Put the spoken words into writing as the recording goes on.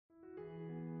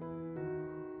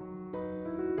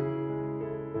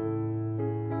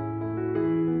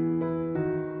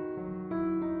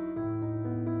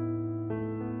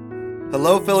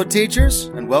Hello, fellow teachers,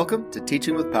 and welcome to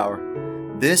Teaching with Power.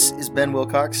 This is Ben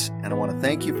Wilcox, and I want to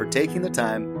thank you for taking the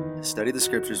time to study the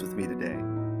Scriptures with me today.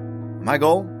 My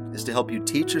goal is to help you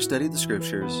teach or study the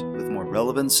Scriptures with more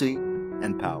relevancy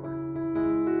and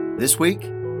power. This week,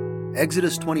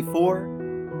 Exodus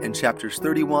 24 and chapters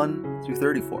 31 through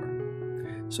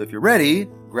 34. So if you're ready,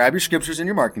 grab your Scriptures and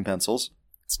your marking pencils.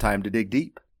 It's time to dig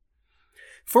deep.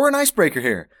 For an icebreaker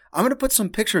here, I'm going to put some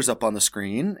pictures up on the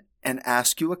screen and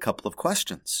ask you a couple of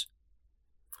questions.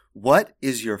 What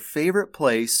is your favorite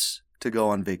place to go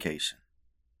on vacation?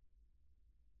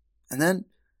 And then,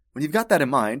 when you've got that in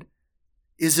mind,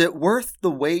 is it worth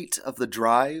the wait of the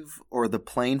drive or the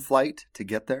plane flight to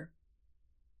get there?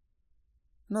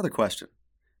 Another question.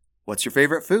 What's your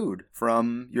favorite food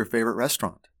from your favorite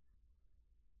restaurant?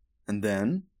 And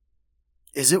then,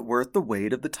 is it worth the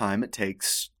wait of the time it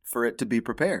takes for it to be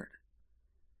prepared?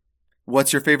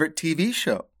 What's your favorite TV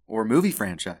show or movie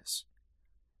franchise?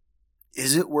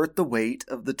 Is it worth the wait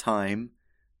of the time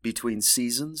between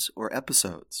seasons or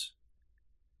episodes?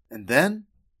 And then,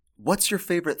 what's your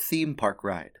favorite theme park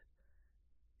ride?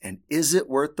 And is it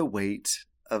worth the wait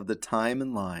of the time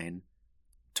in line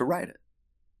to ride it?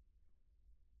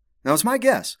 Now, it's my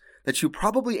guess that you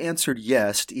probably answered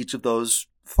yes to each of those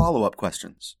follow-up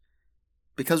questions.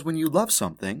 Because when you love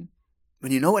something,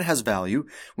 when you know it has value,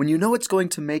 when you know it's going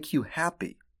to make you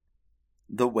happy,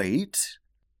 the wait,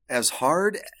 as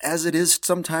hard as it is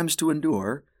sometimes to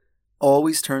endure,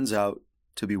 always turns out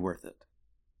to be worth it.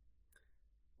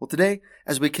 Well, today,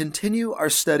 as we continue our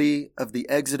study of the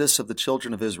Exodus of the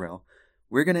children of Israel,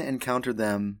 we're going to encounter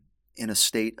them in a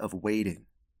state of waiting.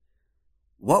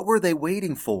 What were they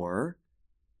waiting for,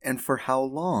 and for how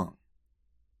long?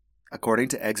 According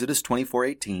to Exodus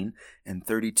 24:18 and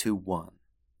 32:1.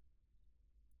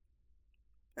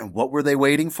 And what were they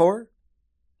waiting for?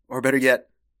 Or better yet,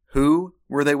 who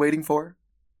were they waiting for?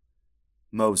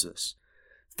 Moses.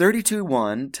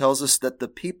 32:1 tells us that the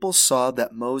people saw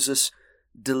that Moses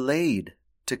delayed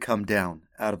to come down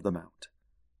out of the mount.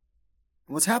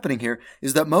 What's happening here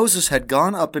is that Moses had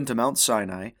gone up into Mount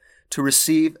Sinai to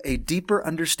receive a deeper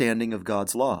understanding of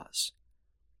God's laws.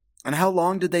 And how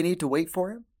long did they need to wait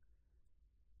for him?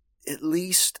 At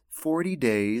least 40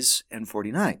 days and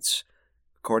 40 nights,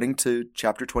 according to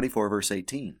chapter 24, verse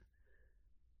 18.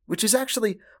 Which is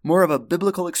actually more of a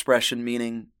biblical expression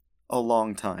meaning a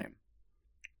long time.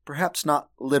 Perhaps not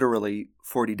literally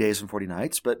 40 days and 40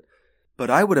 nights, but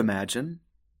I would imagine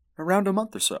around a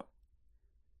month or so.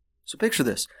 So picture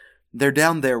this. They're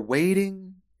down there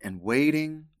waiting and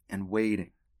waiting and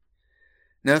waiting.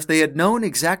 Now, if they had known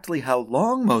exactly how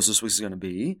long Moses was going to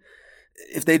be,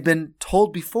 if they'd been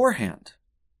told beforehand,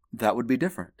 that would be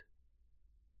different.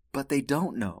 But they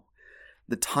don't know.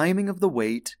 The timing of the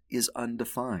wait is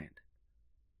undefined.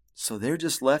 So they're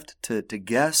just left to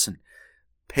guess and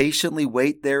patiently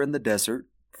wait there in the desert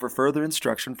for further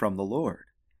instruction from the Lord.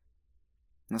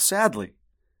 Now, sadly,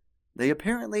 they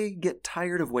apparently get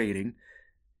tired of waiting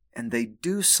and they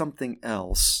do something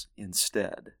else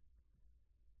instead.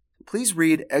 Please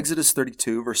read Exodus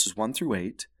 32, verses 1 through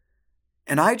 8,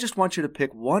 and I just want you to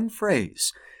pick one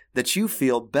phrase that you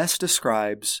feel best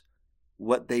describes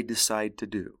what they decide to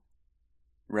do,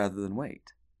 rather than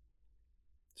wait.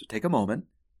 So take a moment,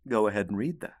 go ahead and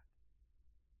read that.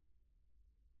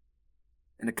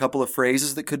 And a couple of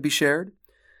phrases that could be shared.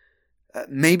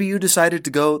 Maybe you decided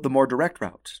to go the more direct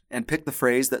route and pick the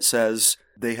phrase that says,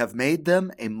 "They have made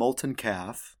them a molten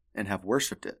calf and have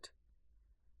worshipped it."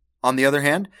 On the other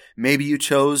hand, maybe you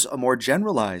chose a more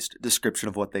generalized description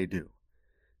of what they do.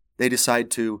 They decide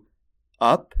to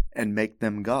up and make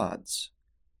them gods.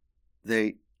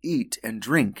 They eat and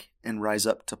drink and rise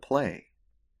up to play.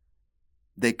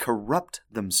 They corrupt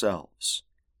themselves.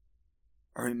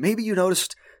 Or maybe you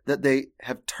noticed that they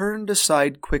have turned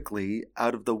aside quickly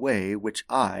out of the way which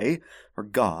I, or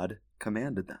God,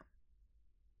 commanded them.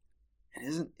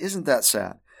 And isn't that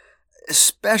sad?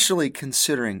 Especially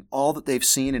considering all that they've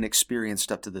seen and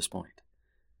experienced up to this point.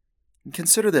 And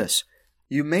consider this.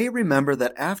 You may remember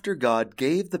that after God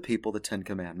gave the people the 10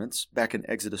 Commandments, back in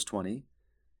Exodus 20,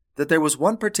 that there was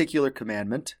one particular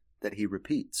commandment that he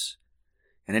repeats.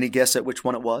 And any guess at which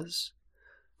one it was?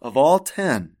 Of all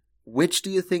 10, which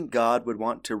do you think God would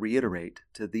want to reiterate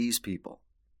to these people?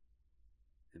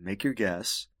 And make your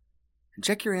guess, and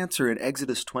check your answer in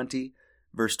Exodus 20,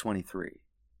 verse 23.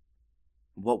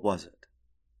 What was it?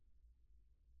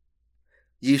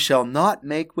 Ye shall not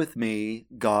make with me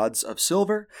gods of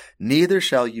silver, neither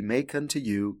shall ye make unto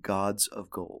you gods of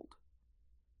gold.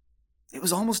 It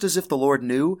was almost as if the Lord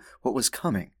knew what was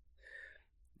coming.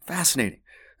 Fascinating.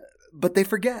 But they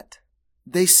forget.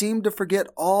 They seem to forget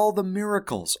all the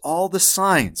miracles, all the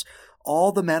signs,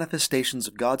 all the manifestations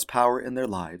of God's power in their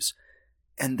lives,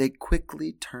 and they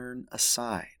quickly turn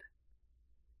aside.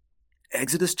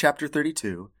 Exodus chapter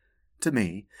 32, to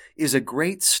me, is a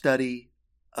great study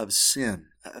of sin,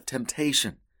 of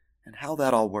temptation, and how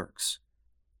that all works.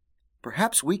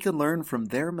 Perhaps we can learn from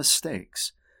their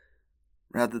mistakes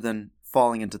rather than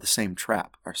falling into the same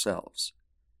trap ourselves.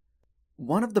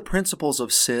 One of the principles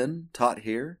of sin taught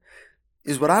here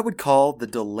is what I would call the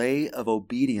delay of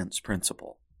obedience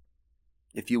principle.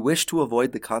 If you wish to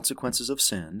avoid the consequences of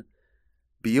sin,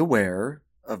 be aware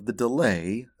of the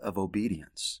delay of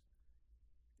obedience.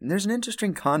 And there's an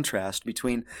interesting contrast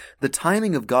between the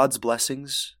timing of God's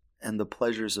blessings and the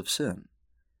pleasures of sin.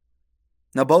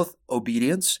 Now, both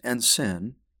obedience and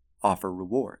sin offer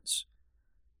rewards.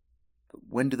 But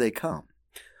when do they come?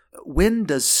 When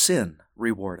does sin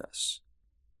reward us?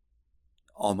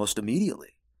 Almost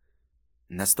immediately.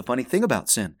 And that's the funny thing about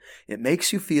sin. It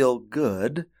makes you feel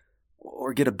good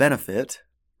or get a benefit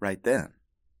right then.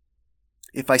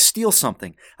 If I steal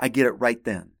something, I get it right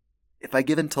then. If I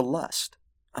give in to lust,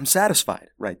 I'm satisfied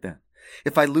right then.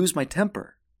 If I lose my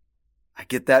temper, I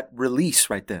get that release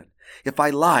right then. If I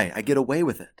lie, I get away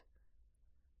with it.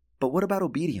 But what about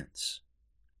obedience?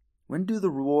 When do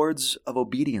the rewards of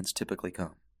obedience typically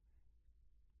come?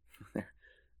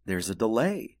 There's a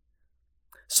delay.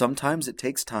 Sometimes it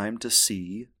takes time to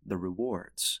see the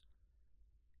rewards.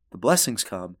 The blessings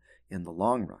come in the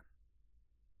long run.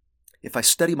 If I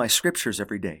study my scriptures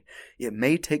every day, it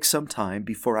may take some time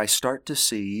before I start to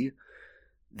see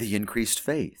the increased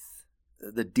faith,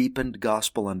 the deepened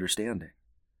gospel understanding.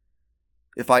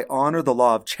 If I honor the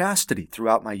law of chastity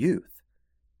throughout my youth,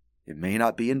 it may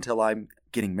not be until I'm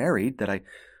getting married that I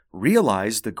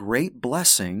realize the great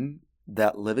blessing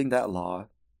that living that law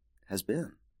has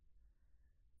been.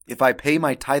 If I pay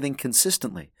my tithing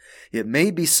consistently, it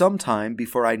may be some time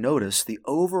before I notice the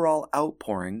overall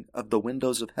outpouring of the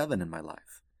windows of heaven in my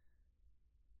life.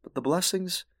 But the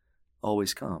blessings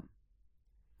always come.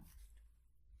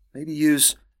 Maybe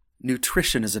use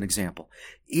nutrition as an example.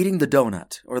 Eating the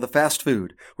donut or the fast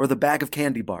food or the bag of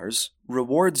candy bars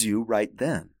rewards you right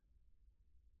then.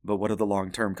 But what are the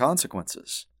long-term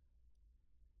consequences?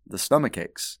 The stomach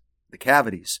aches, the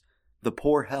cavities, the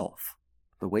poor health,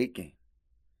 the weight gain.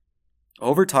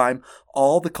 Over time,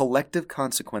 all the collective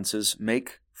consequences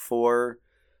make for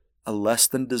a less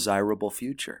than desirable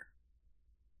future.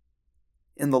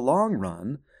 In the long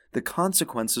run, the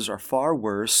consequences are far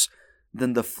worse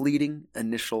than the fleeting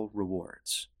initial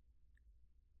rewards.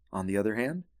 On the other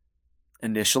hand,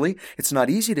 initially, it's not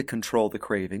easy to control the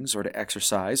cravings or to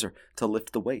exercise or to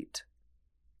lift the weight.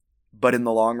 But in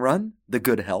the long run, the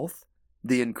good health,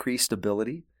 the increased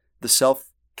ability, the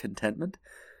self-contentment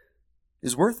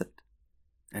is worth it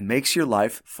and makes your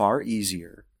life far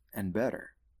easier and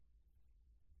better.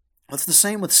 It's the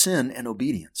same with sin and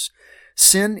obedience.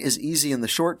 Sin is easy in the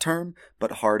short term,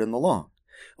 but hard in the long.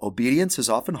 Obedience is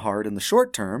often hard in the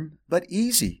short term, but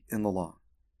easy in the long.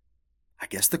 I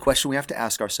guess the question we have to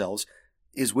ask ourselves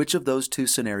is which of those two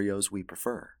scenarios we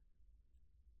prefer.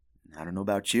 I don't know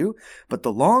about you, but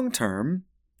the long term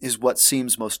is what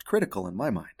seems most critical in my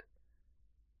mind.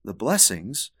 The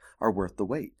blessings are worth the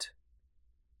wait.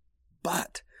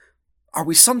 But are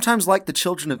we sometimes like the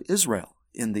children of Israel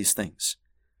in these things?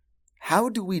 How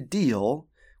do we deal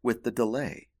with the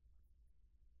delay?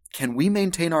 Can we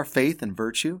maintain our faith and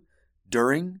virtue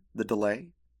during the delay?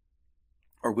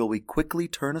 Or will we quickly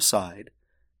turn aside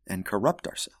and corrupt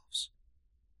ourselves?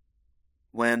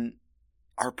 When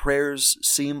our prayers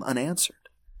seem unanswered,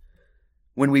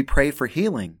 when we pray for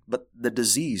healing, but the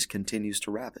disease continues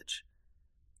to ravage,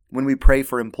 when we pray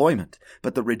for employment,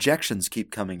 but the rejections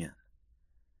keep coming in,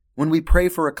 when we pray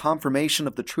for a confirmation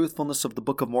of the truthfulness of the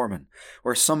Book of Mormon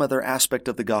or some other aspect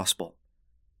of the gospel,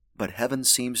 but heaven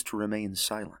seems to remain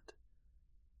silent.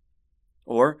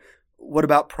 Or what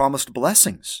about promised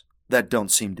blessings that don't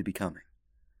seem to be coming?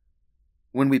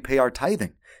 When we pay our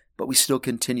tithing, but we still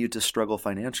continue to struggle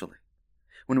financially.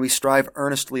 When we strive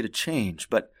earnestly to change,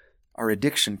 but our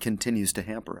addiction continues to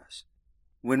hamper us.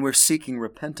 When we're seeking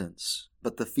repentance,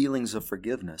 but the feelings of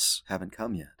forgiveness haven't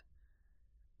come yet.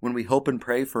 When we hope and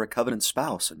pray for a covenant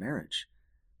spouse in marriage,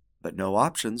 but no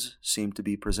options seem to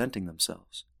be presenting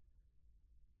themselves.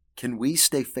 Can we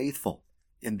stay faithful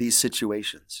in these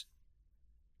situations?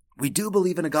 We do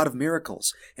believe in a God of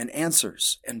miracles and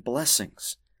answers and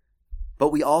blessings, but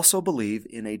we also believe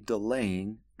in a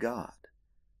delaying God.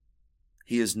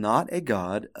 He is not a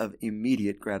God of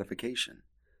immediate gratification.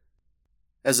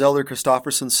 As Elder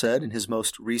Christofferson said in his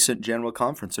most recent General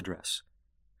Conference address,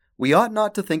 We ought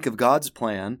not to think of God's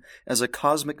plan as a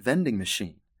cosmic vending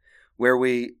machine, where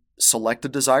we select a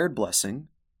desired blessing,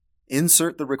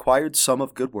 insert the required sum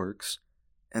of good works,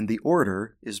 and the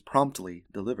order is promptly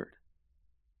delivered.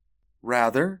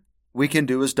 Rather, we can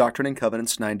do as Doctrine and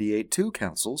Covenants 98:2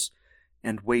 counsels,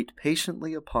 and wait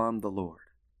patiently upon the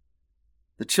Lord.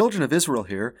 The children of Israel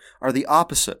here are the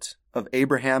opposite of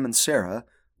Abraham and Sarah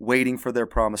waiting for their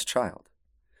promised child.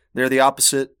 They're the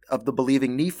opposite of the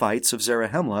believing Nephites of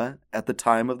Zarahemla at the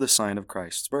time of the sign of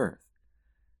Christ's birth.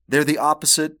 They're the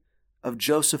opposite of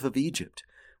Joseph of Egypt,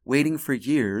 waiting for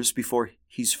years before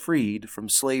he's freed from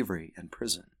slavery and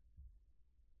prison.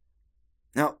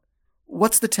 Now,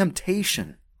 what's the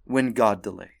temptation when God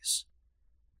delays?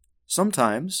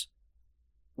 Sometimes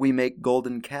we make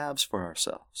golden calves for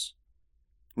ourselves.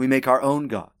 We make our own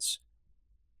gods.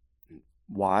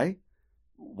 Why?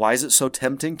 Why is it so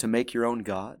tempting to make your own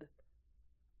god?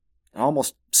 It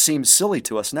almost seems silly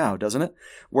to us now, doesn't it?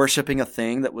 Worshipping a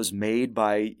thing that was made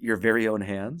by your very own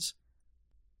hands.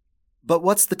 But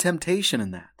what's the temptation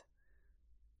in that?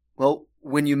 Well,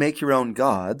 when you make your own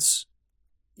gods,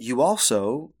 you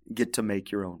also get to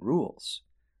make your own rules.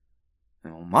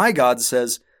 Now, my God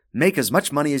says, make as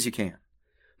much money as you can.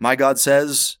 My God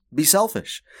says, be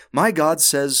selfish. My God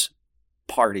says,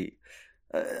 party.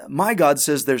 My God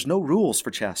says there's no rules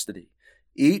for chastity.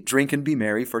 Eat, drink, and be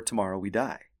merry, for tomorrow we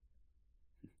die.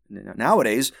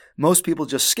 Nowadays, most people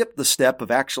just skip the step of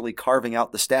actually carving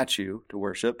out the statue to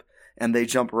worship, and they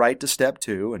jump right to step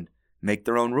 2 and make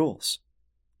their own rules.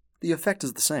 The effect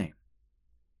is the same.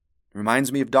 It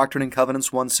reminds me of Doctrine and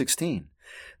Covenants 1:16.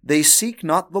 They seek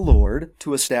not the Lord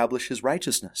to establish his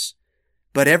righteousness,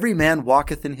 but every man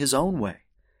walketh in his own way,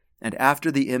 and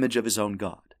after the image of his own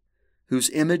God, whose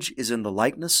image is in the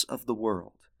likeness of the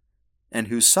world, and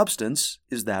whose substance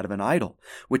is that of an idol,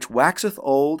 which waxeth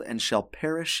old and shall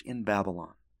perish in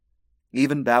Babylon,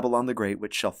 even Babylon the Great,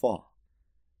 which shall fall.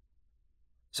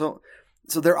 So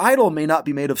their idol may not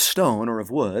be made of stone or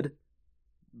of wood,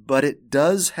 but it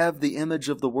does have the image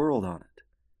of the world on it.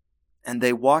 And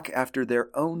they walk after their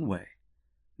own way,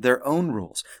 their own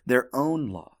rules, their own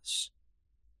laws.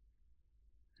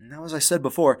 Now, as I said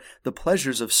before, the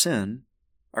pleasures of sin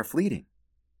are fleeting.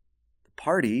 The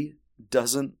party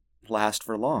doesn't last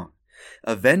for long.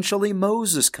 Eventually,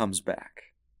 Moses comes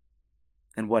back.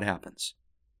 And what happens?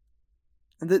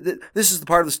 And this is the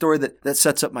part of the story that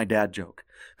sets up my dad joke.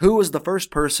 Who was the first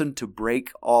person to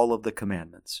break all of the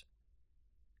commandments?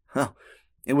 Well,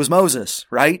 it was Moses,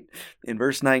 right? In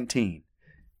verse 19.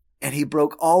 And he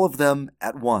broke all of them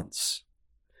at once.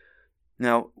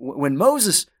 Now, when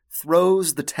Moses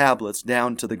throws the tablets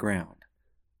down to the ground,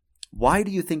 why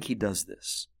do you think he does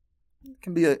this? It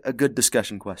can be a good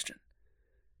discussion question.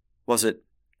 Was it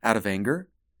out of anger?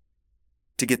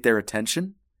 To get their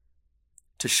attention?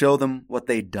 To show them what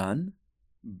they'd done?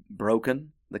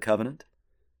 Broken the covenant?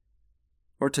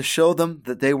 Or to show them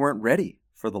that they weren't ready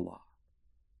for the law?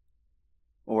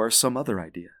 Or some other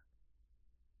idea?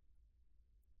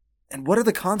 And what are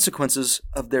the consequences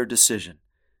of their decision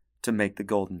to make the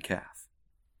golden calf?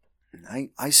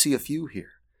 I see a few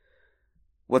here.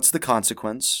 What's the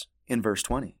consequence in verse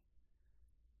 20?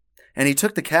 And he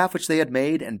took the calf which they had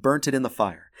made and burnt it in the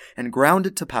fire, and ground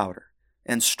it to powder,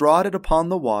 and strawed it upon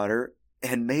the water,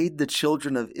 and made the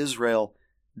children of Israel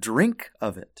drink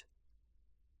of it.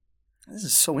 This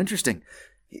is so interesting.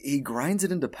 He grinds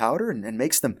it into powder and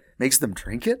makes them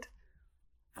drink it?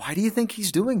 Why do you think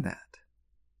he's doing that?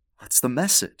 What's the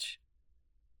message?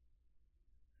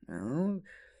 Well,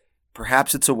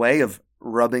 perhaps it's a way of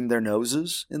rubbing their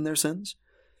noses in their sins.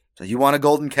 So you want a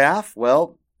golden calf?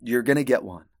 Well, you're going to get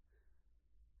one.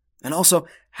 And also,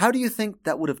 how do you think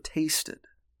that would have tasted?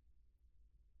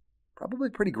 Probably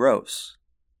pretty gross.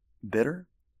 Bitter?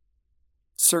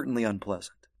 Certainly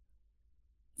unpleasant.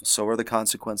 So are the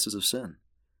consequences of sin.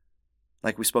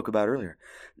 Like we spoke about earlier,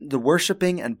 the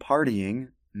worshiping and partying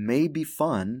may be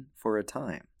fun for a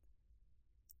time.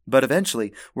 But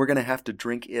eventually, we're going to have to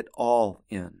drink it all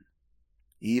in.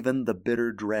 Even the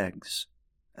bitter dregs,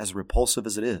 as repulsive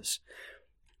as it is.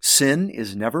 Sin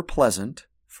is never pleasant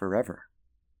forever.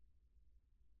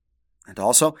 And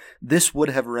also, this would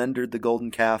have rendered the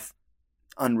golden calf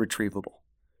unretrievable.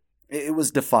 It was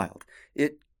defiled.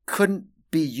 It couldn't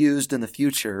be used in the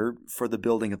future for the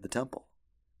building of the temple.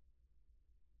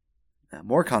 Now,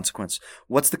 more consequence.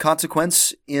 What's the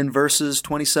consequence in verses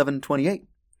 27-28?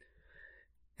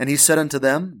 And he said unto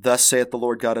them, Thus saith the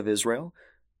Lord God of Israel,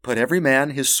 Put every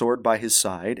man his sword by his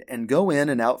side, and go in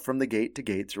and out from the gate to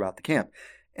gate throughout the camp,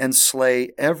 and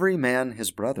slay every man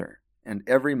his brother, and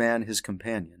every man his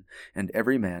companion, and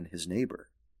every man his neighbor.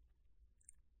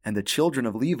 And the children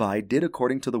of Levi did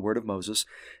according to the word of Moses,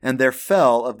 and there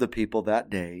fell of the people that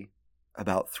day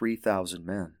about 3,000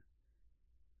 men.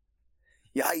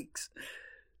 Yikes!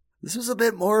 This was a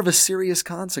bit more of a serious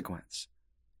consequence.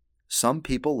 Some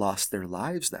people lost their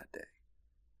lives that day.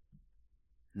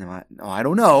 Now, I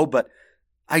don't know, but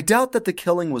I doubt that the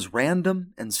killing was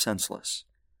random and senseless.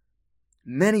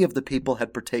 Many of the people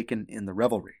had partaken in the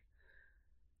revelry,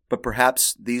 but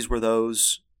perhaps these were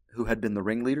those who had been the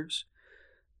ringleaders.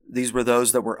 These were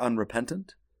those that were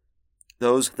unrepentant,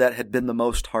 those that had been the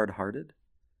most hard-hearted.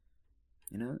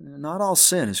 Not all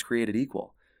sin is created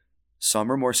equal. Some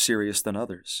are more serious than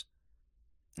others.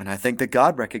 And I think that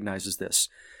God recognizes this.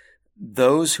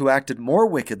 Those who acted more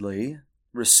wickedly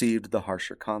received the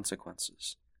harsher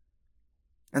consequences.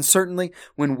 And certainly,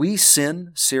 when we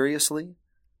sin seriously,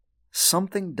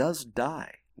 something does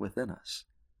die within us.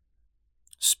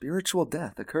 Spiritual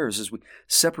death occurs as we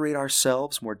separate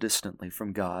ourselves more distantly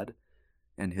from God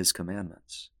and His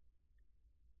commandments.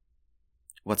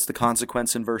 What's the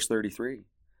consequence in verse 33?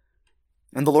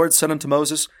 And the Lord said unto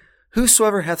Moses,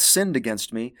 Whosoever hath sinned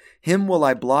against me, him will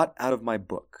I blot out of my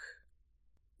book.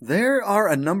 There are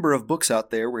a number of books out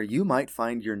there where you might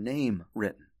find your name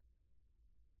written.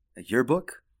 A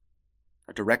yearbook,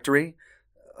 a directory,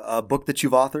 a book that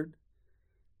you've authored.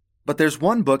 But there's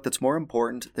one book that's more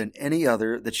important than any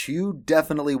other that you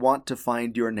definitely want to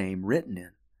find your name written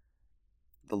in.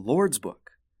 The Lord's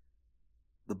book.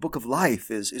 The book of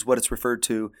life is what it's referred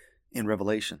to in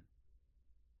Revelation.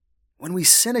 When we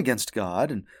sin against God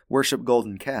and worship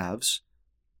golden calves,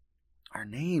 our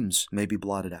names may be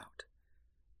blotted out.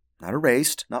 Not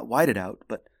erased, not whited out,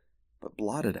 but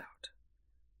blotted out.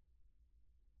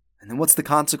 And then what's the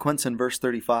consequence in verse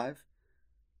 35?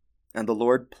 And the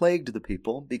Lord plagued the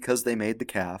people because they made the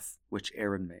calf which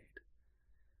Aaron made.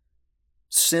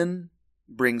 Sin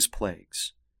brings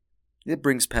plagues. It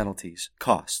brings penalties,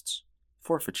 costs,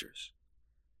 forfeitures.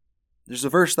 There's a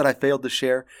verse that I failed to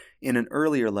share in an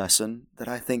earlier lesson that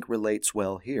I think relates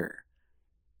well here.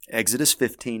 Exodus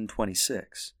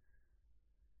 15:26.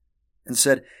 And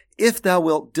said, If thou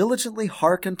wilt diligently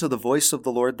hearken to the voice of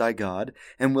the Lord thy God,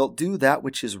 and wilt do that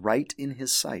which is right in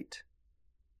his sight,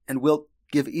 and wilt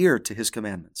give ear to his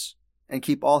commandments, and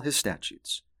keep all his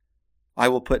statutes, I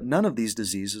will put none of these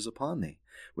diseases upon thee,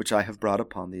 which I have brought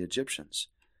upon the Egyptians,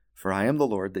 for I am the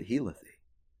Lord that healeth thee.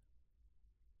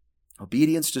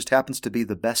 Obedience just happens to be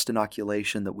the best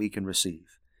inoculation that we can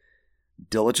receive.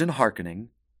 Diligent hearkening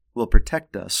will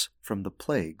protect us from the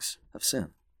plagues of sin.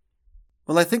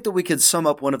 Well, I think that we could sum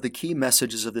up one of the key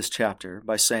messages of this chapter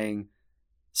by saying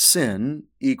sin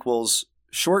equals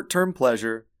short-term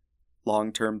pleasure,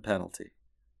 long-term penalty.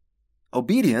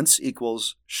 Obedience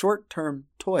equals short-term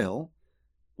toil,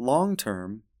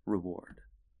 long-term reward.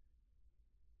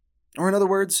 Or in other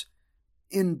words,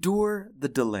 endure the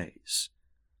delays.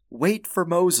 Wait for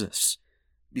Moses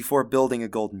before building a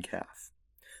golden calf.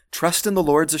 Trust in the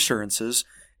Lord's assurances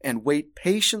and wait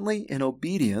patiently in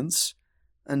obedience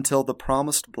until the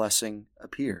promised blessing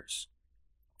appears.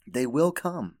 They will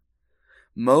come.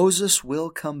 Moses will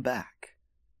come back.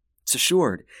 It's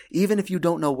assured, even if you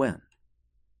don't know when.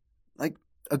 Like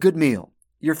a good meal,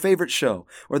 your favorite show,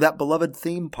 or that beloved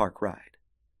theme park ride.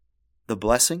 The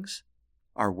blessings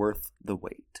are worth the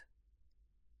wait.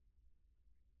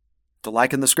 To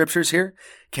liken the scriptures here,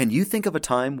 can you think of a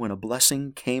time when a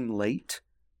blessing came late,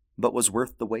 but was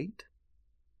worth the wait?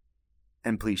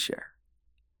 And please share.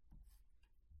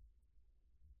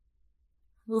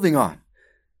 Moving on.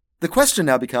 The question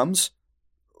now becomes,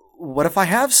 what if I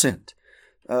have sinned?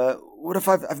 What if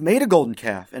I've made a golden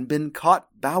calf and been caught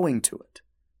bowing to it?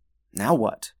 Now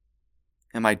what?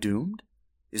 Am I doomed?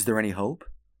 Is there any hope?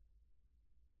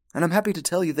 And I'm happy to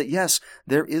tell you that yes,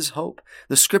 there is hope.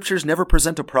 The scriptures never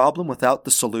present a problem without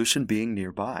the solution being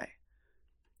nearby.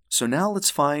 So now let's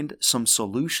find some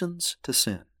solutions to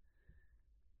sin.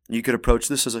 You could approach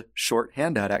this as a short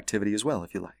handout activity as well,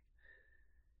 if you like.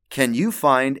 Can you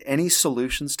find any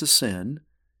solutions to sin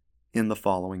in the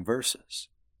following verses?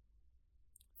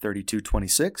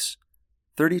 32:26,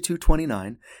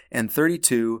 32:29, and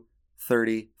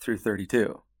 32:30 through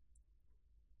 32.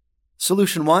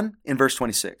 Solution 1 in verse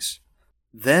 26.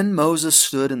 Then Moses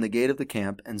stood in the gate of the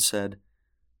camp and said,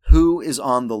 Who is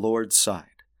on the Lord's side?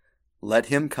 Let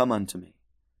him come unto me.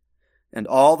 And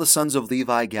all the sons of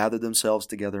Levi gathered themselves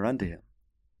together unto him.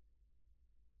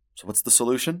 So what's the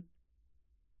solution?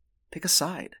 Pick a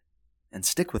side and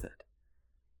stick with it.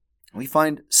 We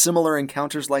find similar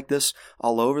encounters like this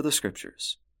all over the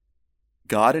scriptures.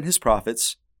 God and his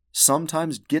prophets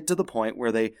sometimes get to the point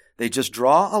where they just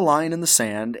draw a line in the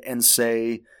sand and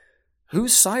say,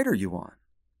 whose side are you on?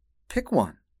 Pick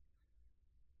one.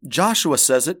 Joshua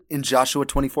says it in Joshua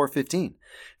 24:15.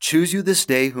 Choose you this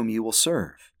day whom you will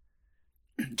serve.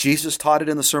 Jesus taught it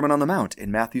in the Sermon on the Mount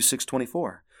in Matthew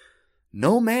 6:24.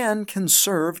 No man can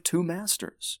serve two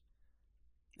masters.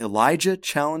 Elijah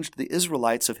challenged the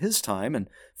Israelites of his time in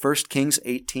 1 Kings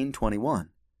 18:21.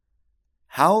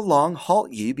 How long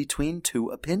halt ye between two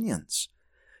opinions?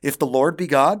 If the Lord be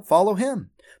God, follow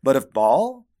him. But if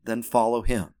Baal, then follow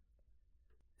him.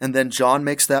 And then John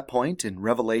makes that point in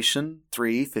Revelation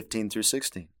 3:15 through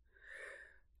 16.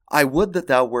 I would that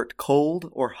thou wert cold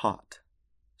or hot.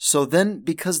 So then,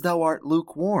 because thou art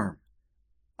lukewarm,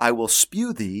 I will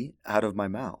spew thee out of my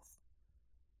mouth.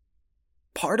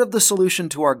 Part of the solution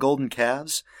to our golden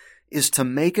calves is to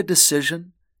make a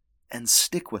decision and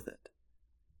stick with it.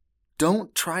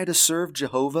 Don't try to serve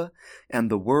Jehovah and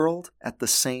the world at the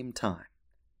same time.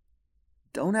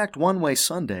 Don't act one way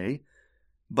Sunday,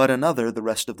 but another the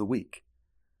rest of the week.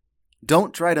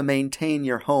 Don't try to maintain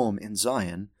your home in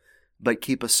Zion, but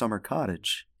keep a summer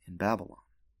cottage in Babylon.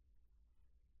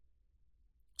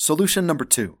 Solution number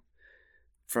 2,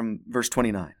 from verse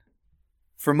 29.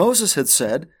 For Moses had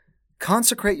said,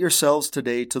 consecrate yourselves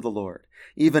today to the Lord,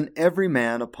 even every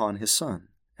man upon his son,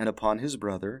 and upon his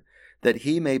brother, that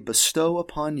he may bestow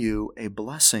upon you a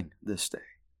blessing this day.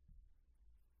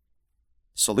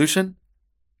 Solution,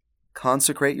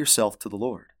 consecrate yourself to the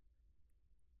Lord.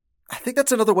 I think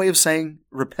that's another way of saying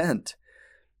repent.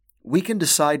 We can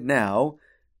decide now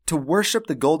to worship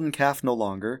the golden calf no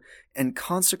longer and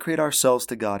consecrate ourselves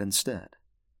to God instead.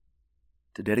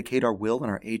 To dedicate our will and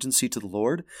our agency to the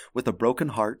Lord with a broken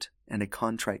heart and a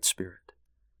contrite spirit.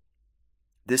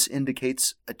 This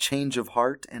indicates a change of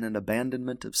heart and an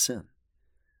abandonment of sin.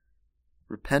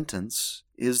 Repentance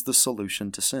is the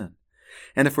solution to sin.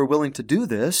 And if we're willing to do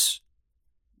this,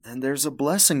 then there's a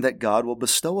blessing that God will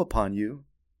bestow upon you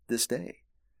this day.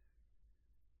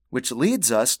 Which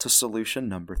leads us to solution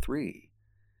number 3.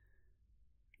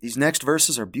 These next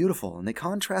verses are beautiful, and they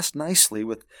contrast nicely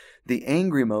with the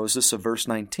angry Moses of verse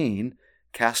 19,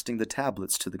 casting the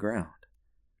tablets to the ground.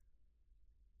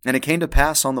 And it came to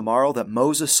pass on the morrow that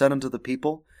Moses said unto the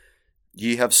people,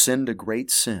 Ye have sinned a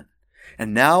great sin,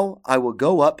 and now I will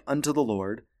go up unto the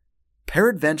Lord.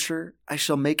 Peradventure I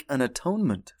shall make an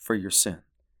atonement for your sin.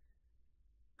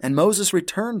 And Moses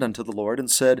returned unto the Lord and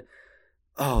said,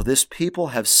 Oh, this people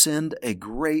have sinned a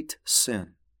great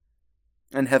sin,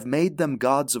 and have made them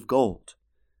gods of gold.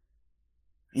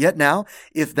 Yet now,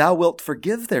 if thou wilt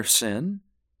forgive their sin,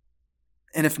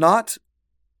 and if not,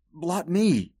 blot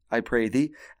me, I pray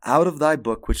thee, out of thy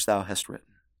book which thou hast written.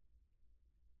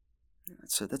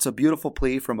 That's a beautiful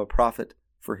plea from a prophet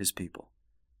for his people.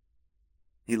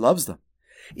 He loves them,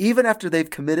 even after they've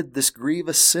committed this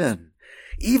grievous sin,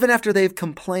 even after they've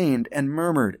complained and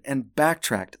murmured and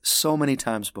backtracked so many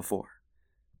times before,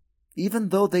 even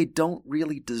though they don't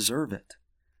really deserve it.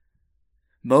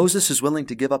 Moses is willing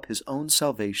to give up his own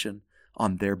salvation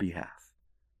on their behalf.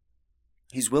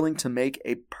 He's willing to make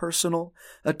a personal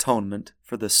atonement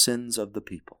for the sins of the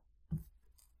people.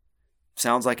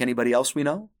 Sounds like anybody else we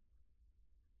know?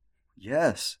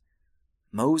 Yes,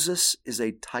 Moses is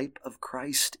a type of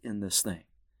Christ in this thing.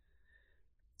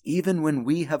 Even when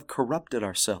we have corrupted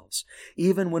ourselves,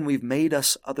 even when we've made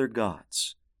us other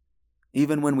gods,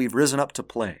 even when we've risen up to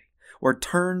play or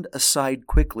turned aside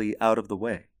quickly out of the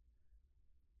way,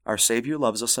 our Savior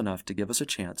loves us enough to give us a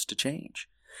chance to change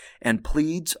and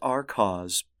pleads our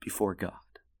cause before God.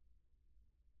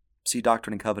 See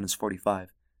Doctrine and Covenants 45,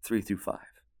 3 through 5.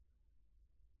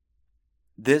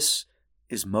 This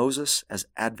is Moses as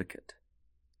advocate,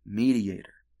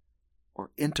 mediator,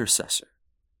 or intercessor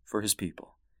for his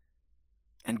people,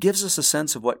 and gives us a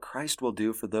sense of what Christ will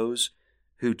do for those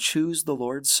who choose the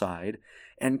Lord's side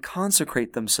and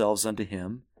consecrate themselves unto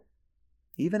him,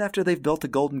 even after they've built a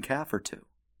golden calf or two.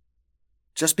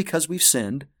 Just because we've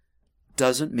sinned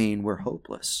doesn't mean we're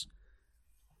hopeless.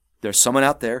 There's someone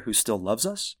out there who still loves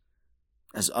us,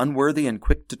 as unworthy and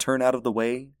quick to turn out of the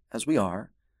way as we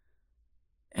are,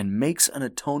 and makes an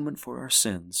atonement for our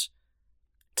sins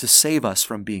to save us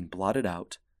from being blotted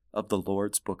out of the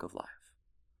Lord's book of life.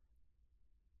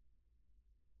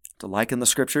 To liken the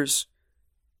scriptures,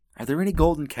 are there any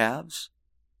golden calves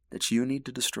that you need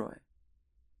to destroy?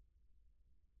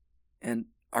 And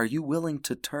are you willing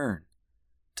to turn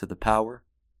to the power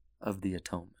of the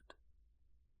atonement?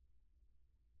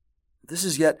 This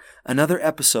is yet another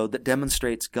episode that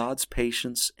demonstrates God's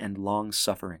patience and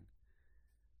long-suffering.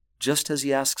 Just as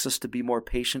he asks us to be more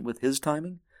patient with his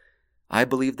timing, I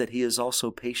believe that he is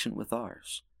also patient with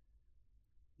ours.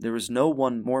 There is no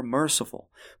one more merciful,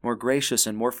 more gracious,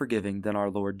 and more forgiving than our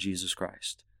Lord Jesus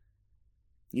Christ.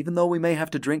 even though we may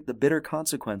have to drink the bitter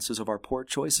consequences of our poor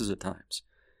choices at times.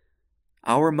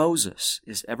 Our Moses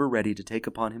is ever ready to take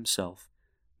upon himself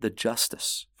the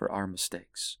justice for our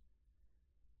mistakes.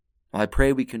 I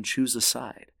pray we can choose a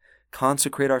side,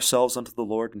 consecrate ourselves unto the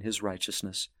Lord in his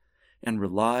righteousness, and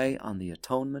rely on the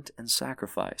atonement and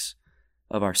sacrifice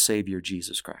of our Savior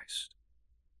Jesus Christ.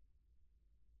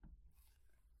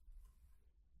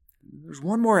 There's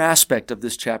one more aspect of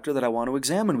this chapter that I want to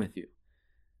examine with you,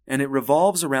 and it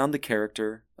revolves around the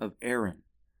character of Aaron.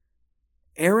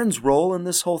 Aaron's role in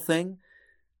this whole thing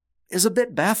is a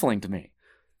bit baffling to me.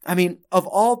 I mean, of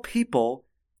all people,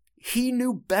 he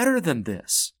knew better than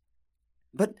this.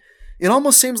 But it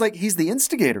almost seems like he's the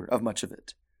instigator of much of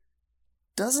it.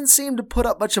 Doesn't seem to put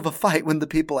up much of a fight when the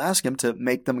people ask him to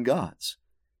make them gods.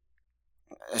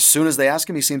 As soon as they ask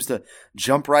him, he seems to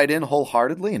jump right in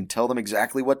wholeheartedly and tell them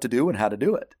exactly what to do and how to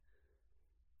do it.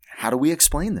 How do we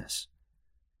explain this?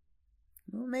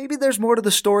 Well, maybe there's more to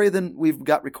the story than we've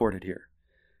got recorded here.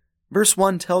 Verse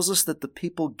 1 tells us that the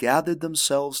people gathered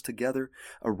themselves together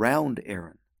around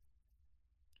Aaron.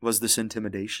 Was this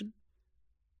intimidation?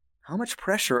 How much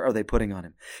pressure are they putting on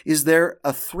him? Is there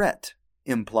a threat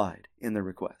implied in the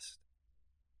request?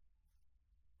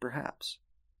 Perhaps.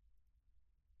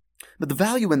 But the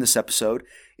value in this episode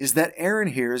is that Aaron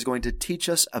here is going to teach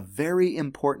us a very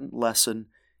important lesson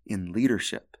in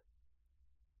leadership.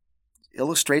 It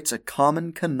illustrates a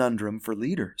common conundrum for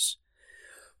leaders.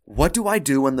 What do I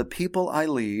do when the people I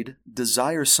lead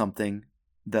desire something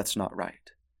that's not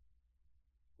right?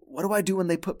 What do I do when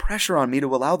they put pressure on me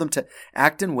to allow them to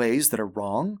act in ways that are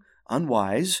wrong,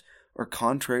 unwise, or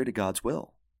contrary to God's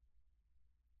will?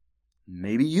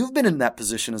 Maybe you've been in that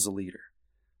position as a leader,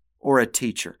 or a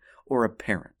teacher, or a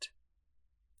parent.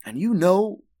 And you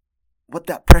know what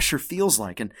that pressure feels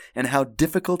like and how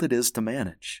difficult it is to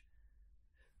manage.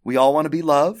 We all want to be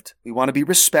loved. We want to be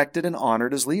respected and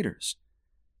honored as leaders.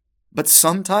 But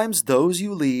sometimes those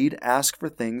you lead ask for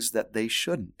things that they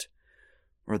shouldn't,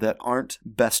 or that aren't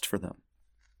best for them.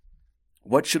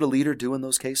 What should a leader do in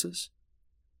those cases?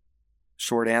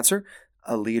 Short answer,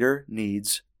 a leader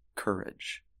needs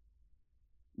courage.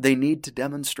 They need to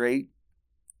demonstrate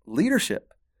leadership.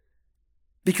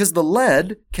 Because the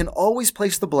led can always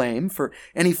place the blame for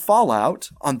any fallout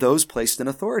on those placed in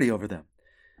authority over them.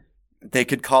 They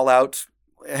could call out,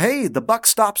 hey, the buck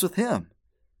stops with him.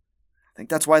 I think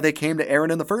that's why they came to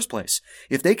Aaron in the first place.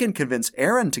 If they can convince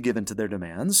Aaron to give in to their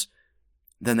demands,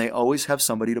 then they always have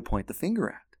somebody to point the finger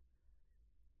at.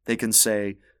 They can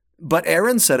say, but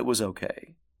Aaron said it was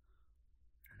okay.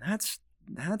 That's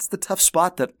the tough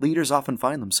spot that leaders often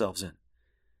find themselves in.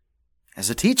 As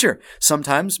a teacher,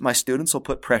 sometimes my students will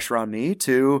put pressure on me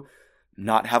to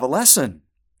not have a lesson,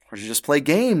 or to just play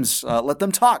games, let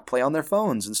them talk, play on their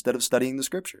phones instead of studying the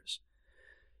scriptures.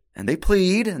 And they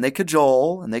plead, and they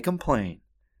cajole, and they complain.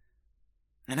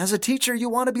 And as a teacher, you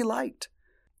want to be liked.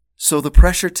 So the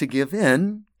pressure to give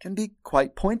in can be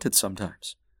quite pointed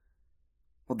sometimes.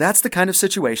 Well, that's the kind of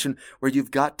situation where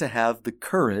you've got to have the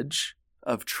courage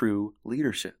of true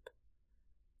leadership.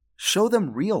 Show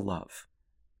them real love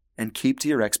and keep to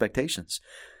your expectations.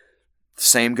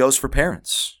 Same goes for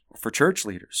parents, or for church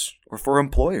leaders, or for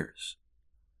employers.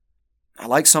 I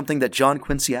like something that John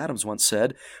Quincy Adams once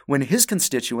said when his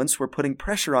constituents were putting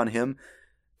pressure on him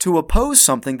to oppose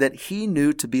something that he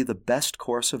knew to be the best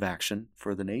course of action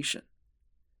for the nation.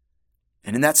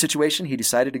 And in that situation, he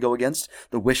decided to go against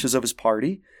the wishes of his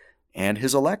party and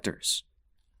his electors,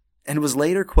 and was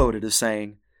later quoted as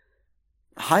saying,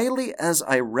 "Highly as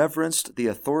I reverenced the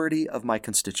authority of my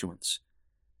constituents,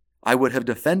 I would have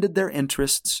defended their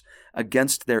interests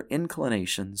against their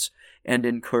inclinations and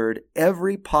incurred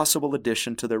every possible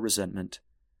addition to their resentment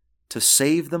to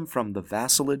save them from the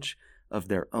vassalage of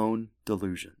their own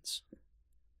delusions."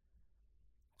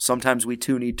 Sometimes we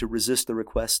too need to resist the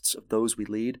requests of those we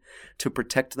lead to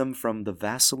protect them from the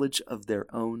vassalage of their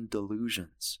own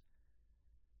delusions.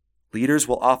 Leaders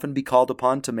will often be called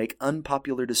upon to make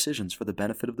unpopular decisions for the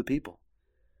benefit of the people.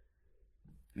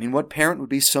 I mean, what parent would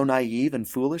be so naive and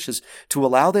foolish as to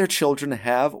allow their children to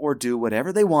have or do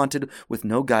whatever they wanted with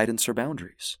no guidance or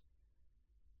boundaries?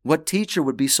 What teacher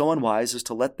would be so unwise as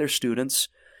to let their students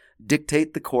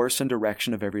dictate the course and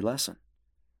direction of every lesson?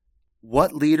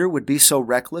 What leader would be so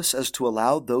reckless as to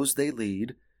allow those they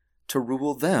lead to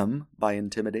rule them by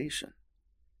intimidation?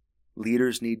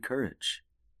 Leaders need courage.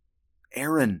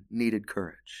 Aaron needed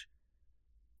courage.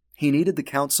 He needed the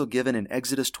counsel given in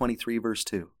Exodus 23, verse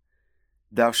 2.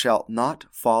 Thou shalt not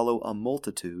follow a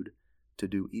multitude to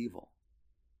do evil.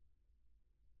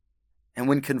 And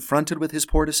when confronted with his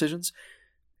poor decisions,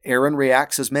 Aaron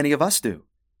reacts as many of us do.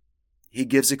 He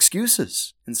gives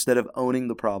excuses instead of owning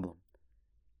the problem.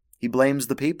 He blames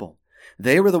the people.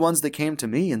 They were the ones that came to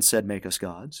me and said, "Make us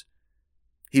gods."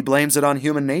 He blames it on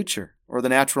human nature or the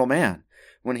natural man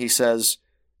when he says,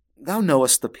 "Thou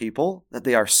knowest the people, that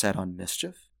they are set on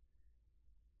mischief."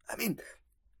 I mean,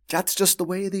 that's just the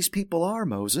way these people are,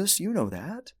 Moses. You know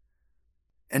that.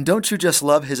 And don't you just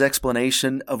love his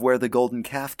explanation of where the golden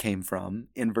calf came from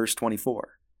in verse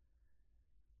 24?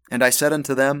 "And I said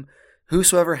unto them,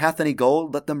 Whosoever hath any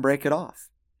gold, let them break it off.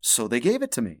 So they gave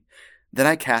it to me. Then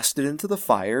I cast it into the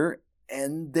fire,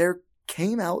 and there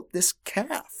came out this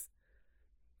calf."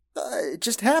 It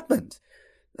just happened.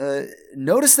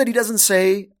 Notice that he doesn't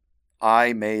say,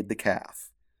 "I made the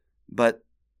calf," but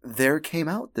there came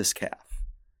out this calf.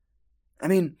 I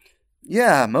mean,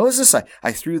 yeah, Moses,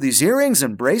 I threw these earrings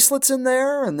and bracelets in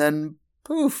there, and then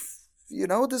poof,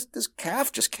 this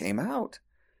calf just came out.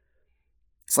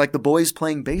 It's like the boys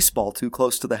playing baseball too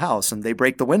close to the house and they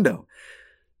break the window.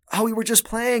 "Oh, we were just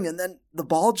playing and then the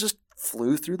ball just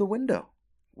flew through the window.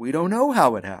 We don't know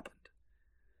how it happened."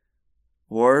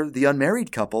 Or the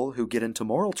unmarried couple who get into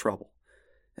moral trouble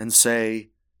and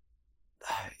say,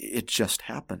 "It just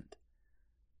happened."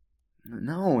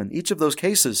 No, in each of those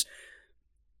cases,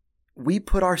 we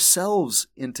put ourselves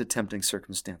into tempting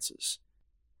circumstances.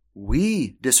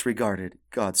 We disregarded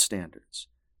God's standards.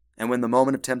 And when the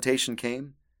moment of temptation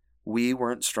came, we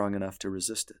weren't strong enough to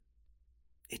resist it.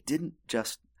 It didn't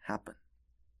just happen.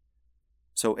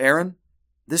 So Aaron,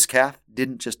 this calf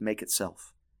didn't just make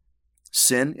itself.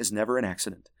 Sin is never an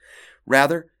accident.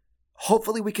 Rather,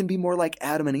 hopefully we can be more like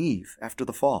Adam and Eve after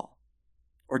the fall,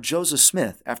 or Joseph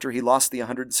Smith after he lost the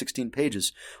 116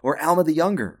 pages, or Alma the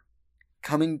Younger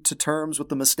coming to terms with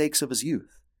the mistakes of his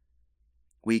youth.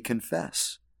 We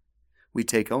confess. We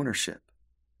take ownership.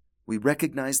 We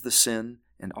recognize the sin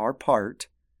and our part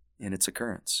in its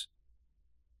occurrence.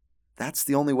 That's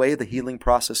the only way the healing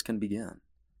process can begin.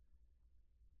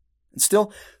 And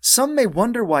still, some may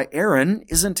wonder why Aaron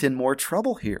isn't in more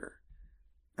trouble here.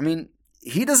 I mean,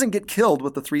 he doesn't get killed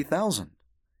with the 3,000.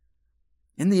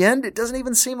 In the end, it doesn't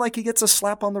even seem like he gets a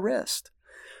slap on the wrist.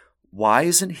 Why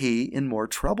isn't he in more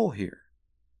trouble here?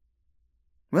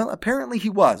 Well, apparently he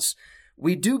was.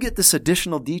 We do get this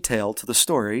additional detail to the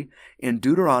story in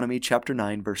Deuteronomy chapter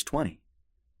 9, verse 20.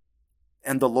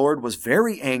 "And the Lord was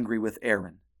very angry with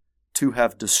Aaron to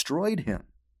have destroyed him.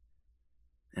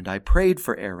 And I prayed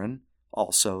for Aaron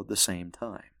also the same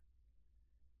time."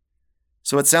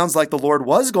 So it sounds like the Lord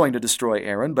was going to destroy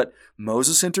Aaron, but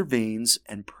Moses intervenes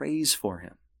and prays for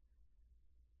him.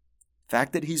 The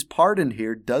fact that he's pardoned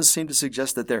here does seem to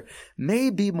suggest that there may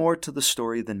be more to the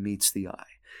story than meets the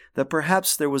eye, that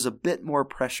perhaps there was a bit more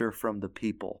pressure from the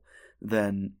people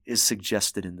than is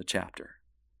suggested in the chapter.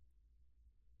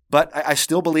 But I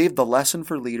still believe the lesson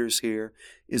for leaders here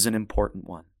is an important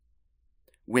one.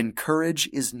 When courage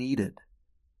is needed,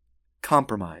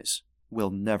 compromise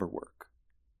will never work.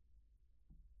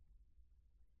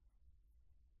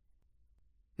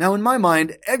 Now, in my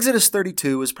mind, Exodus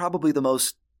 32 is probably the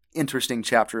most interesting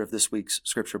chapter of this week's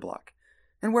scripture block,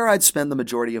 and where I'd spend the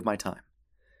majority of my time.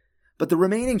 But the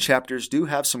remaining chapters do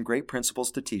have some great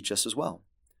principles to teach us as well.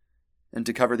 And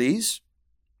to cover these,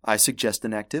 I suggest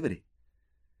an activity.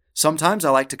 Sometimes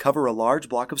I like to cover a large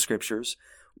block of scriptures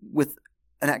with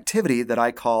an activity that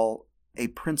I call a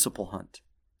principle hunt.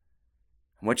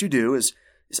 And what you do is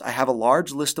I have a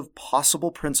large list of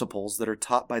possible principles that are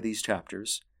taught by these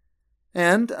chapters,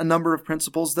 and a number of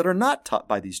principles that are not taught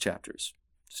by these chapters,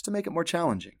 just to make it more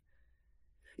challenging.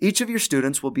 Each of your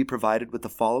students will be provided with the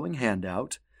following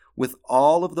handout with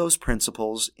all of those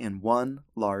principles in one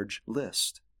large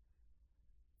list.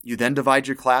 You then divide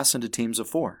your class into teams of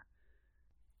 4.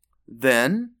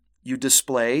 Then you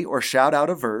display or shout out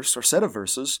a verse or set of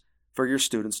verses for your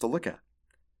students to look at.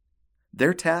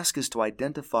 Their task is to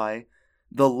identify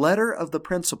the letter of the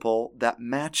principle that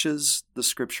matches the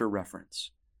scripture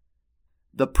reference.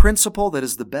 The principle that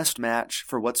is the best match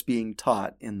for what's being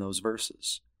taught in those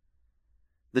verses.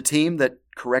 The team that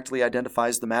correctly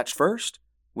identifies the match first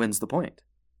wins the point.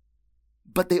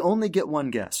 But they only get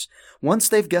one guess. Once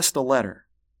they've guessed a letter,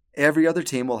 every other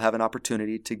team will have an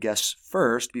opportunity to guess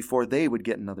first before they would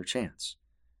get another chance.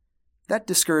 That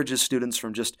discourages students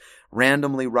from just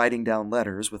randomly writing down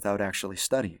letters without actually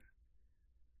studying.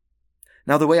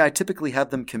 Now, the way I typically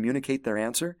have them communicate their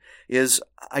answer is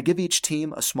I give each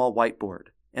team a small whiteboard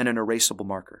and an erasable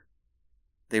marker.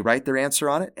 They write their answer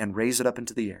on it and raise it up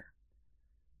into the air.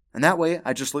 And that way,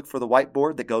 I just look for the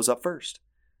whiteboard that goes up first.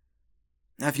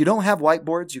 Now, if you don't have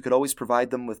whiteboards, you could always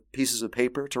provide them with pieces of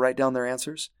paper to write down their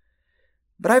answers.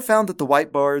 But I've found that the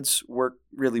whiteboards work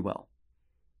really well.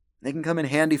 They can come in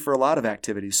handy for a lot of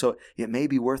activities, so it may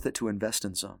be worth it to invest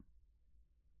in some.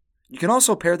 You can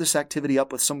also pair this activity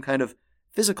up with some kind of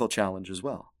physical challenge as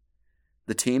well.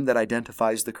 The team that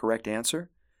identifies the correct answer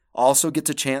also gets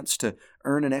a chance to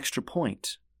earn an extra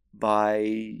point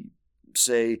by,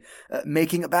 say,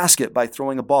 making a basket by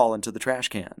throwing a ball into the trash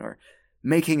can, or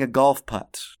making a golf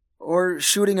putt, or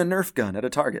shooting a Nerf gun at a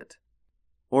target,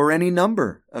 or any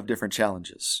number of different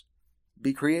challenges.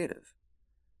 Be creative.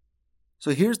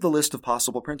 So here's the list of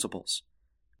possible principles.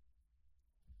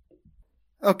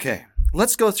 Okay,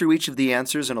 let's go through each of the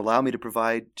answers and allow me to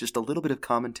provide just a little bit of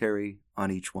commentary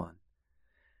on each one.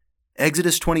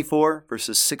 Exodus 24,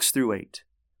 verses 6 through 8.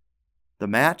 The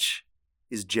match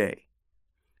is J.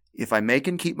 If I make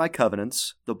and keep my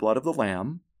covenants, the blood of the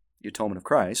Lamb, the atonement of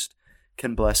Christ,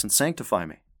 can bless and sanctify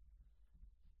me.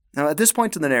 Now, at this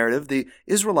point in the narrative, the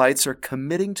Israelites are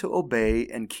committing to obey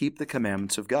and keep the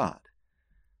commandments of God.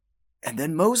 And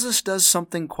then Moses does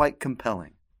something quite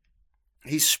compelling.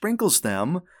 He sprinkles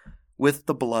them with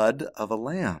the blood of a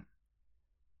lamb.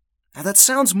 Now, that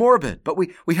sounds morbid, but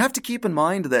we have to keep in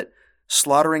mind that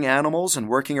slaughtering animals and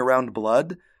working around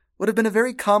blood would have been a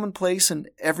very commonplace and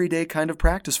everyday kind of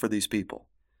practice for these people.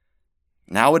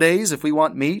 Nowadays, if we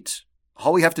want meat,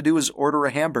 all we have to do is order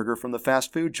a hamburger from the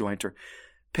fast food joint or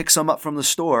pick some up from the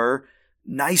store,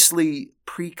 nicely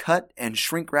pre-cut and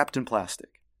shrink-wrapped in plastic.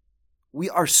 We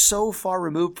are so far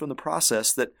removed from the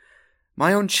process that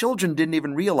my own children didn't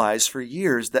even realize for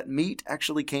years that meat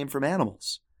actually came from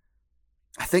animals.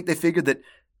 I think they figured that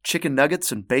chicken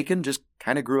nuggets and bacon just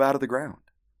kind of grew out of the ground.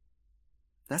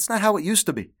 That's not how it used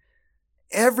to be.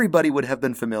 Everybody would have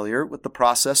been familiar with the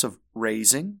process of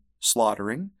raising,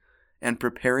 slaughtering, and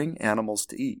preparing animals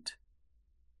to eat.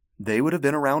 They would have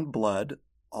been around blood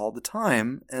all the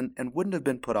time and wouldn't have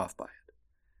been put off by it.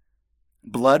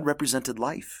 Blood represented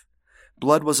life.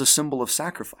 Blood was a symbol of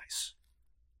sacrifice.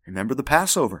 Remember the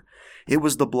Passover. It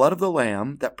was the blood of the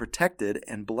lamb that protected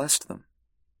and blessed them.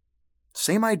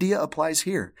 Same idea applies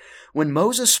here. When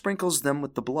Moses sprinkles them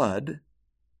with the blood,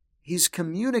 he's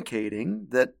communicating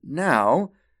that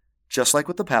now, just like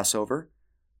with the Passover,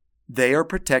 they are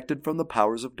protected from the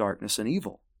powers of darkness and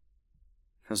evil,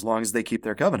 as long as they keep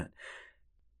their covenant.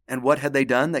 And what had they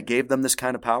done that gave them this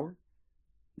kind of power?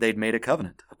 They'd made a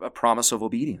covenant, a promise of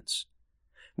obedience.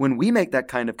 When we make that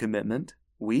kind of commitment,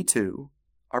 we too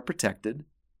are protected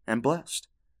and blessed.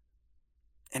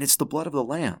 And it's the blood of the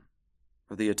Lamb,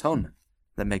 or the atonement,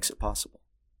 that makes it possible.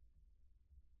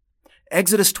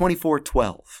 Exodus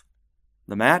 24:12.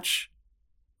 The match,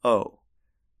 O.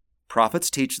 Prophets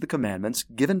teach the commandments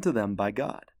given to them by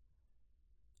God.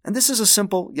 And this is a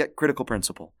simple yet critical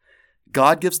principle.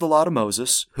 God gives the law to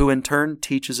Moses, who in turn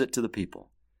teaches it to the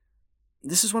people.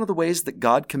 This is one of the ways that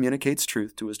God communicates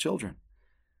truth to his children.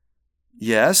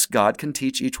 Yes, God can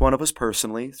teach each one of us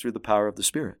personally through the power of the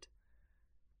Spirit.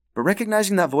 But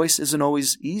recognizing that voice isn't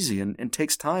always easy and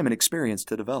takes time and experience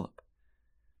to develop.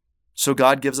 So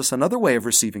God gives us another way of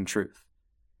receiving truth.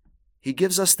 He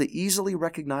gives us the easily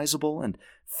recognizable and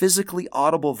physically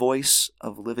audible voice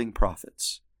of living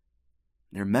prophets.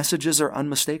 Their messages are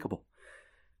unmistakable.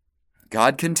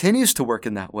 God continues to work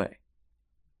in that way.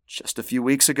 Just a few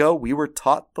weeks ago, we were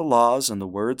taught the laws and the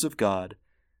words of God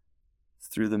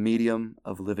through the medium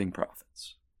of living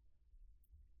prophets.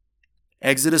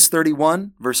 Exodus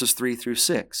 31, verses 3 through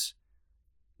 6.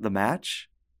 The match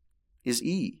is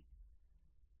E.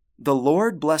 The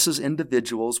Lord blesses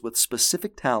individuals with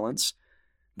specific talents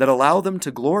that allow them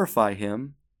to glorify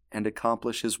Him and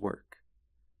accomplish His work.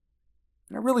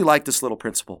 And I really like this little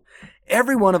principle.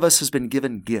 Every one of us has been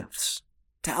given gifts,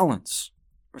 talents,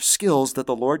 or skills that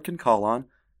the Lord can call on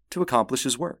to accomplish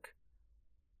His work.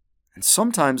 And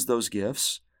sometimes those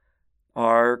gifts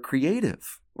are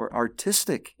creative or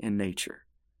artistic in nature.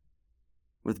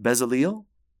 With Bezaleel,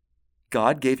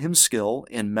 God gave him skill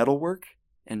in metalwork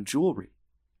and jewelry.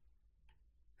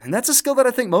 And that's a skill that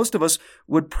I think most of us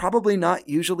would probably not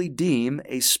usually deem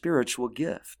a spiritual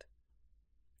gift.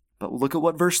 But look at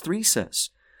what verse 3 says.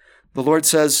 The Lord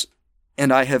says,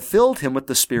 "And I have filled him with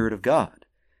the Spirit of God,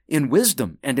 in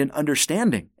wisdom and in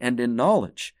understanding and in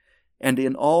knowledge, and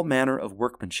in all manner of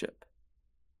workmanship."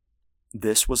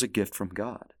 This was a gift from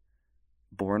God,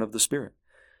 born of the Spirit.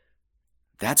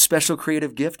 That special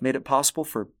creative gift made it possible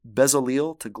for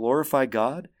Bezaleel to glorify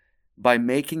God by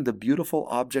making the beautiful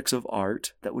objects of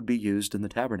art that would be used in the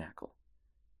tabernacle.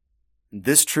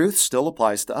 This truth still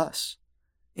applies to us.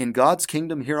 In God's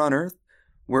kingdom here on earth,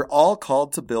 we're all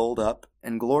called to build up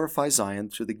and glorify Zion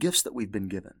through the gifts that we've been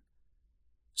given.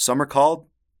 Some are called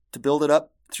to build it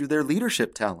up through their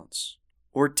leadership talents,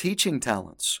 or teaching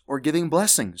talents, or giving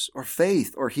blessings, or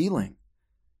faith, or healing.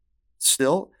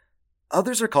 Still,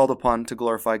 Others are called upon to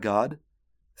glorify God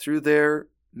through their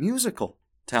musical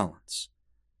talents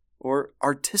or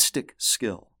artistic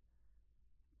skill,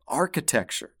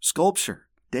 architecture, sculpture,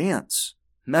 dance,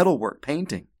 metalwork,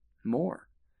 painting, more.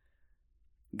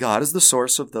 God is the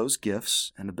source of those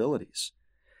gifts and abilities.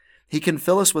 He can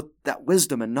fill us with that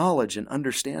wisdom and knowledge and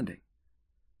understanding.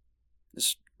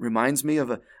 This reminds me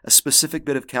of a specific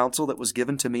bit of counsel that was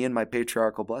given to me in my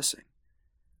patriarchal blessing.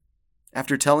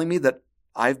 After telling me that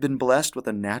I've been blessed with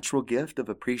a natural gift of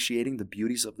appreciating the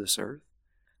beauties of this earth,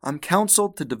 I'm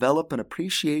counseled to develop an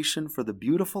appreciation for the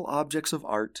beautiful objects of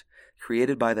art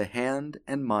created by the hand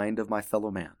and mind of my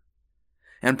fellow man,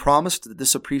 and promised that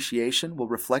this appreciation will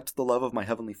reflect the love of my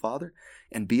Heavenly Father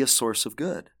and be a source of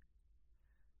good.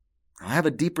 I have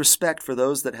a deep respect for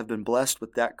those that have been blessed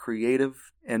with that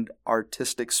creative and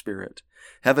artistic spirit.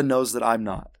 Heaven knows that I'm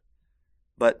not.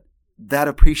 But that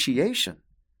appreciation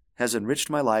has enriched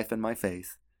my life and my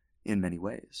faith in many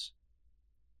ways.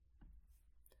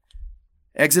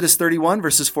 Exodus 31,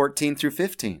 verses 14 through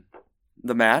 15.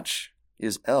 The match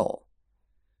is L.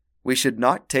 We should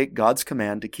not take God's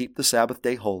command to keep the Sabbath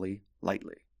day holy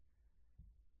lightly.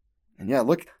 And yeah,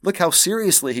 look how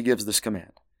seriously he gives this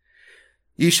command.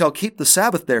 Ye shall keep the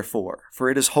Sabbath therefore, for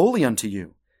it is holy unto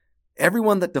you.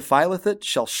 Everyone that defileth it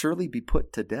shall surely be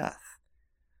put to death.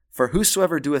 For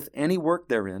whosoever doeth any work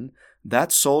therein,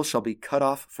 that soul shall be cut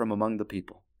off from among the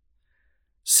people.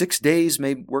 6 days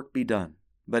may work be done,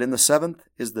 but in the seventh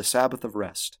is the Sabbath of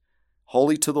rest,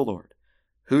 holy to the Lord.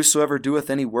 Whosoever doeth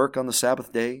any work on the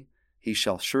Sabbath day, he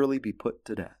shall surely be put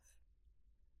to death.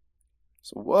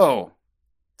 So, whoa,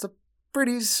 it's a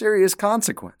pretty serious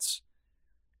consequence.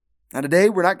 Now today,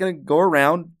 we're not going to go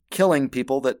around killing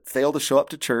people that fail to show up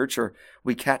to church or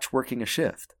we catch working a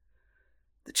shift.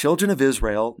 The children of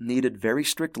Israel needed very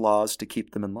strict laws to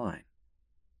keep them in line.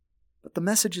 But the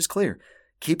message is clear.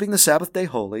 Keeping the Sabbath day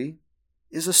holy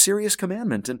is a serious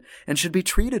commandment and should be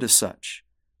treated as such.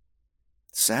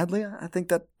 Sadly, I think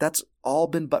that's all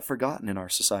been but forgotten in our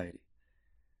society.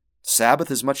 Sabbath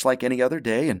is much like any other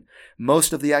day, and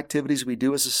most of the activities we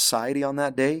do as a society on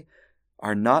that day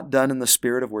are not done in the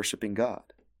spirit of worshiping God.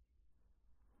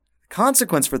 The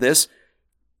consequence for this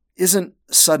isn't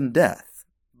sudden death,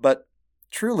 but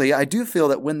truly, I do feel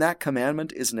that when that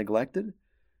commandment is neglected,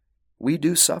 we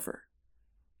do suffer.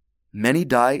 Many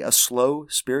die a slow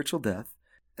spiritual death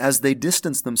as they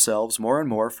distance themselves more and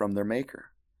more from their Maker.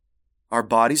 Our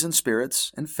bodies and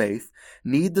spirits and faith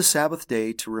need the Sabbath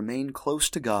day to remain close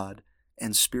to God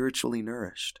and spiritually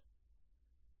nourished.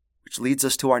 Which leads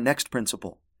us to our next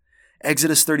principle.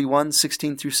 Exodus 31,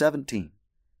 16 through 17.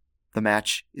 The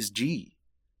match is G.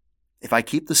 If I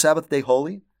keep the Sabbath day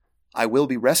holy, I will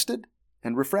be rested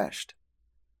and refreshed.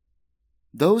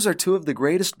 Those are two of the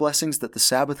greatest blessings that the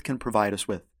Sabbath can provide us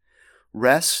with: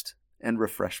 rest and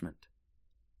refreshment.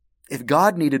 If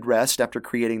God needed rest after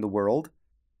creating the world,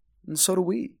 and so do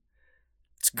we.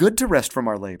 It's good to rest from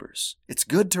our labors. It's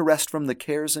good to rest from the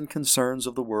cares and concerns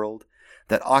of the world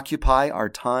that occupy our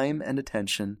time and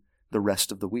attention the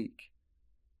rest of the week.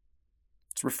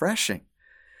 It's refreshing.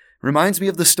 Reminds me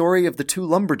of the story of the two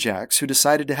lumberjacks who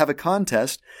decided to have a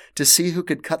contest to see who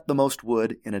could cut the most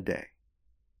wood in a day.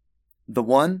 The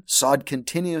one sawed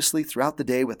continuously throughout the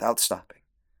day without stopping.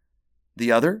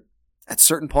 The other, at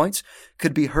certain points,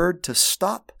 could be heard to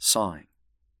stop sawing.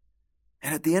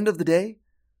 And at the end of the day,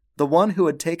 the one who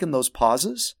had taken those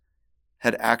pauses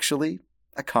had actually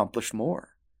accomplished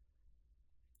more.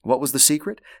 What was the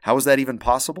secret? How was that even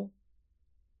possible?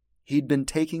 He'd been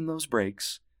taking those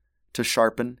breaks to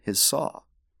sharpen his saw.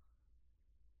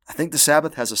 I think the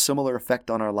Sabbath has a similar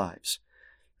effect on our lives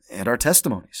and our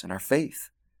testimonies and our faith.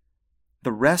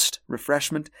 The rest,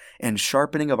 refreshment, and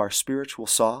sharpening of our spiritual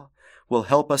saw will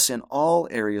help us in all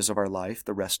areas of our life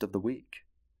the rest of the week.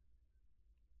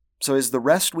 So is the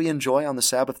rest we enjoy on the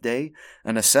Sabbath day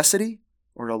a necessity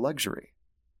or a luxury?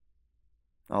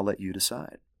 I'll let you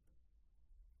decide.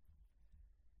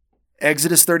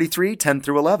 Exodus 33, 10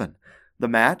 through 11. The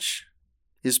match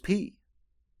is P.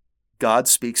 God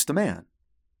speaks to man.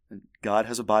 And God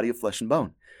has a body of flesh and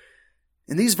bone.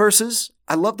 In these verses,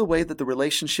 I love the way that the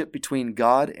relationship between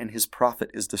God and his prophet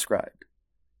is described.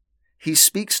 He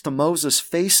speaks to Moses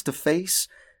face to face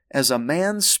as a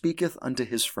man speaketh unto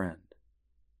his friend.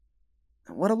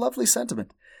 What a lovely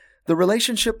sentiment. The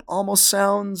relationship almost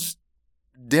sounds,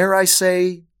 dare I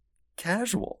say,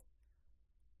 casual.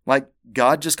 Like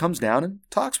God just comes down and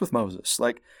talks with Moses,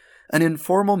 like an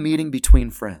informal meeting between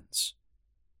friends.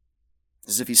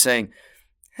 As if he's saying,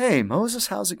 "Hey, Moses,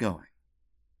 how's it going?"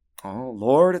 "Oh,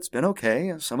 Lord, it's been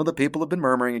okay. Some of the people have been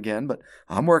murmuring again, but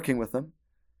I'm working with them."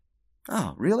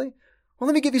 "Oh, really? Well,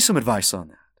 let me give you some advice on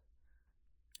that."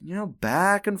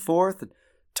 back and forth, and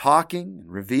talking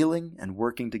and revealing and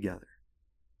working together.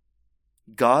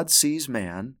 God sees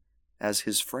man as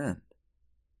his friend.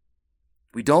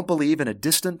 We don't believe in a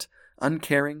distant,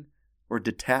 uncaring, or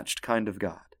detached kind of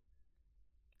God.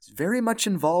 He's very much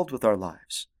involved with our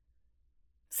lives.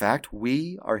 In fact,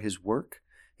 we are his work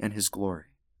and his glory.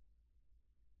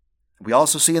 We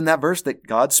also see in that verse that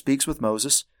God speaks with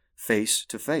Moses face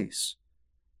to face.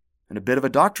 And a bit of a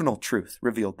doctrinal truth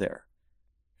revealed there.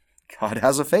 God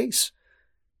has a face.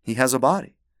 He has a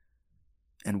body.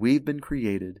 And we've been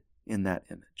created in that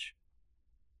image.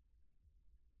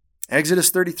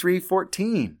 Exodus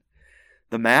 33:14.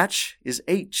 The match is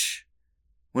H.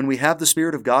 When we have the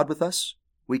Spirit of God with us,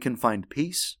 we can find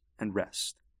peace and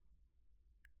rest.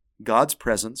 God's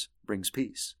presence brings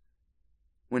peace.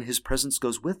 When his presence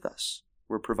goes with us,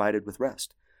 we're provided with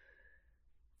rest.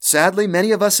 Sadly,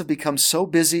 many of us have become so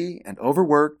busy and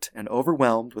overworked and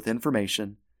overwhelmed with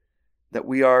information that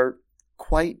we are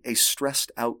quite a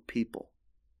stressed out people.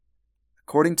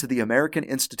 According to the American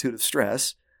Institute of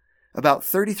Stress, about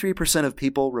 33% of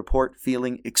people report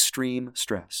feeling extreme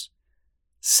stress.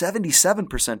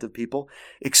 77% of people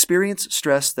experience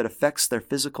stress that affects their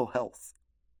physical health.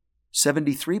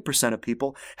 73% of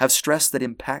people have stress that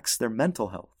impacts their mental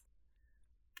health.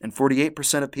 And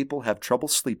 48% of people have trouble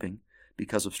sleeping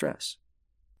because of stress.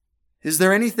 Is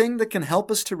there anything that can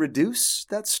help us to reduce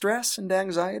that stress and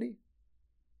anxiety?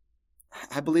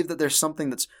 I believe that there's something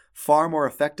that's far more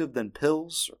effective than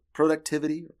pills, or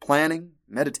productivity, or planning,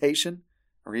 meditation,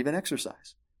 or even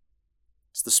exercise.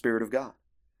 It's the Spirit of God.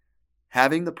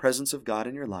 Having the presence of God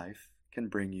in your life can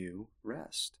bring you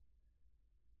rest.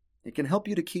 It can help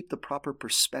you to keep the proper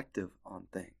perspective on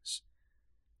things.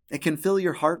 It can fill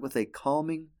your heart with a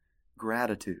calming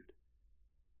gratitude.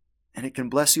 And it can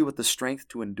bless you with the strength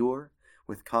to endure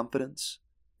with confidence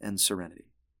and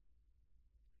serenity.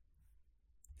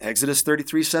 Exodus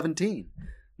 33:17.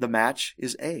 The match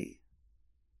is A.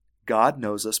 God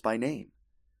knows us by name.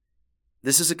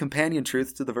 This is a companion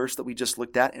truth to the verse that we just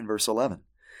looked at in verse 11.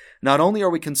 Not only are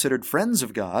we considered friends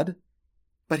of God,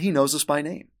 but he knows us by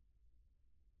name.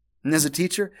 And as a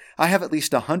teacher, I have at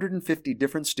least 150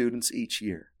 different students each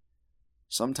year.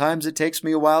 Sometimes it takes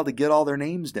me a while to get all their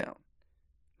names down,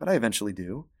 but I eventually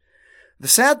do. The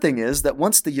sad thing is that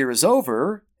once the year is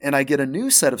over and I get a new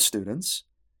set of students,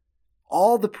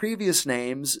 all the previous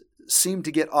names seem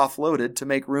to get offloaded to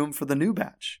make room for the new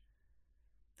batch.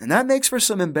 And that makes for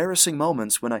some embarrassing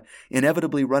moments when I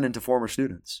inevitably run into former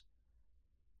students.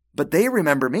 But they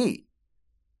remember me.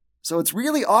 So it's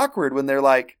really awkward when they're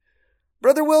like,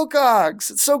 "Brother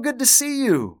Wilcox, it's so good to see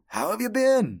you. How have you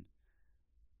been?"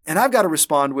 And I've got to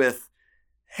respond with,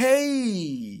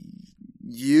 "Hey,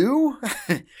 you,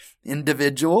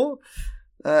 individual,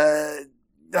 give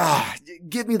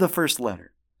me the first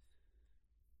letter."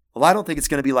 Well, I don't think it's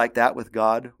going to be like that with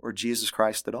God or Jesus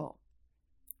Christ at all.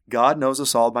 God knows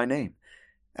us all by name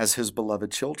as his beloved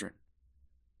children.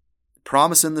 The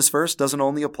promise in this verse doesn't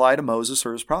only apply to Moses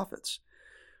or his prophets.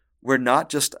 We're not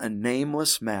just a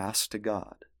nameless mass to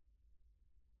God.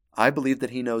 I believe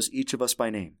that he knows each of us by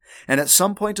name. And at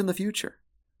some point in the future,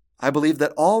 I believe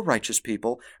that all righteous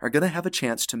people are going to have a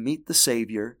chance to meet the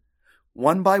Savior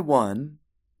one by one,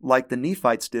 like the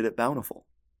Nephites did at Bountiful.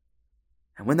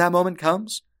 And when that moment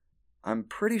comes, I'm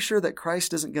pretty sure that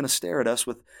Christ isn't going to stare at us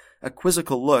with a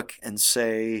quizzical look and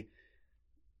say,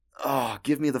 "Oh,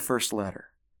 give me the first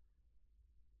letter."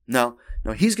 No,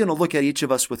 he's going to look at each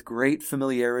of us with great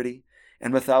familiarity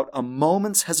and without a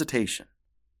moment's hesitation,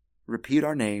 repeat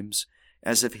our names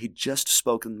as if he'd just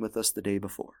spoken with us the day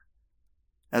before,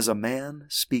 as a man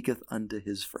speaketh unto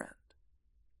his friend.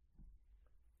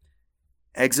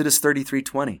 Exodus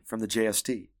 33:20 from the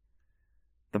JST.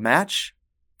 The match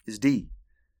is D.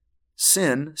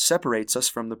 Sin separates us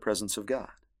from the presence of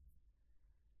God.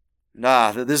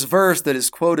 This verse that is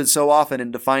quoted so often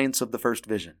in defiance of the first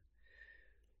vision.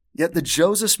 Yet the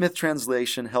Joseph Smith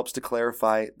translation helps to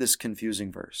clarify this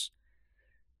confusing verse.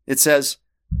 It says,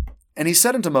 "And he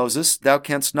said unto Moses, Thou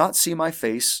canst not see my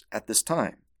face at this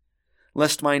time,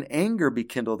 lest mine anger be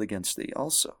kindled against thee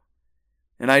also.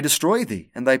 And I destroy thee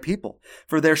and thy people,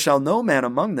 for there shall no man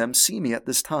among them see me at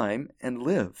this time and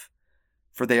live.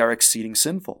 For they are exceeding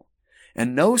sinful.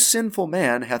 And no sinful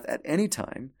man hath at any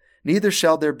time, neither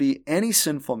shall there be any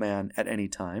sinful man at any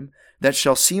time, that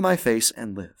shall see my face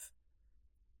and live.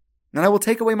 And I will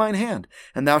take away mine hand,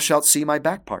 and thou shalt see my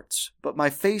back parts, but my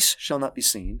face shall not be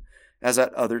seen, as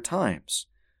at other times,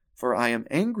 for I am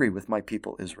angry with my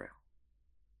people Israel."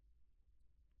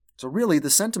 So really, the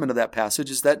sentiment of that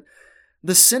passage is that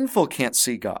the sinful can't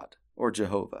see God or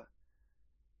Jehovah.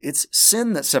 It's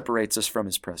sin that separates us from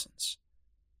his presence.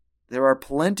 There are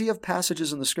plenty of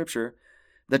passages in the Scripture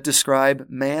that describe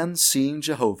man seeing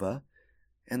Jehovah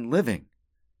and living.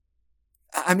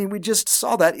 I mean, we just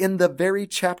saw that in the very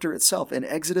chapter itself, in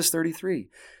Exodus 33.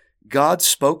 God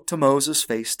spoke to Moses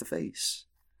face to face.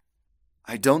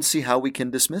 I don't see how we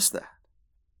can dismiss that.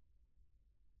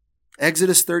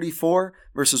 Exodus 34,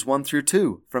 verses 1 through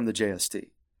 2 from the JST.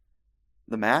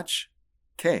 The match,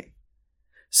 K.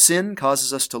 Sin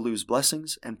causes us to lose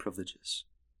blessings and privileges.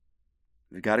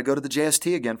 We've got to go to the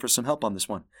JST again for some help on this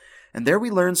one. And there we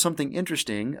learn something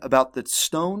interesting about the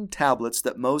stone tablets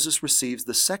that Moses receives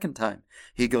the second time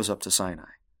he goes up to Sinai.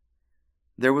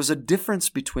 There was a difference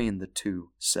between the two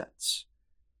sets.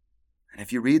 And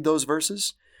if you read those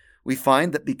verses, we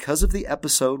find that because of the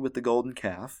episode with the golden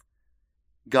calf,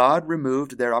 God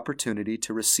removed their opportunity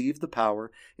to receive the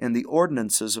power and the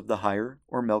ordinances of the higher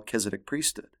or Melchizedek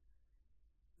priesthood.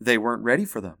 They weren't ready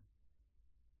for them.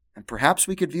 And perhaps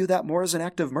we could view that more as an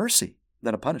act of mercy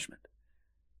than a punishment.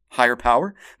 Higher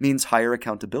power means higher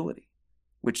accountability,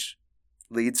 which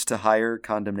leads to higher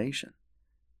condemnation.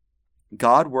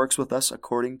 God works with us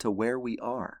according to where we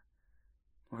are,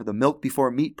 or the milk before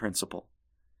meat principle.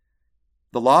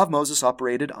 The law of Moses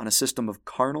operated on a system of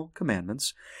carnal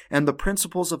commandments and the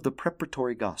principles of the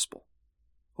preparatory gospel,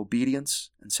 obedience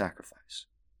and sacrifice.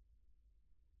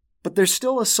 But there's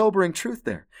still a sobering truth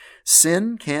there.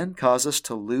 Sin can cause us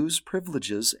to lose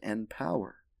privileges and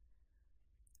power.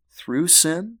 Through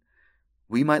sin,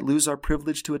 we might lose our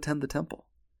privilege to attend the temple.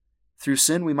 Through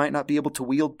sin, we might not be able to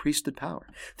wield priesthood power.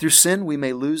 Through sin, we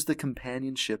may lose the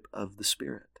companionship of the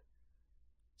Spirit.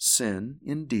 Sin,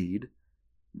 indeed,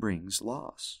 brings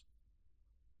loss.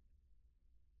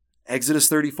 Exodus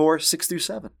 34, 6 through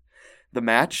 7. The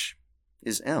match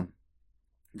is M.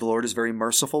 The Lord is very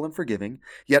merciful and forgiving,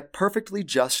 yet perfectly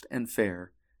just and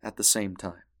fair at the same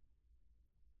time.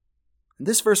 And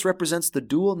this verse represents the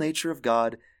dual nature of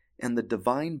God and the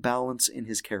divine balance in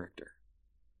his character.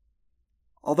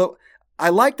 Although I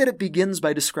like that it begins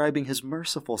by describing his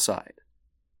merciful side.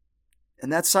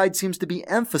 And that side seems to be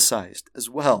emphasized as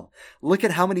well. Look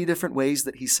at how many different ways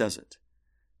that he says it.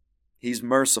 He's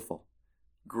merciful,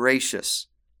 gracious,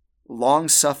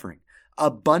 long-suffering,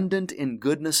 abundant in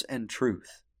goodness and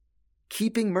truth,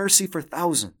 keeping mercy for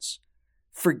thousands,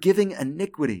 forgiving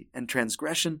iniquity and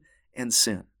transgression and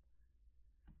sin.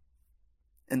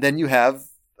 And then you have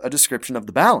a description of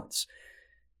the balance.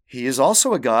 He is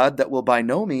also a God that will by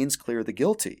no means clear the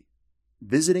guilty,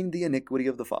 visiting the iniquity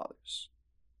of the fathers.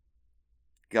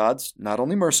 God's not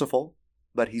only merciful,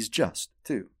 but he's just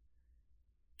too.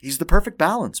 He's the perfect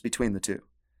balance between the two.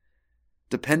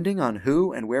 Depending on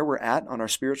who and where we're at on our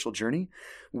spiritual journey,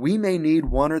 we may need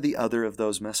one or the other of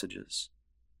those messages.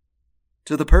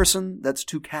 To the person that's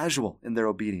too casual in their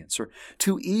obedience or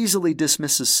too easily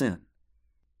dismisses sin,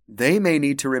 they may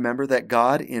need to remember that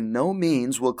God in no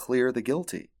means will clear the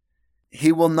guilty.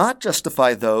 He will not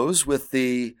justify those with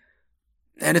the,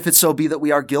 "And if it so be that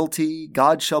we are guilty,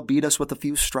 God shall beat us with a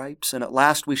few stripes, and at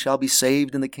last we shall be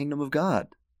saved in the kingdom of God"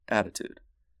 attitude.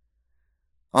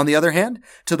 On the other hand,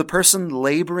 to the person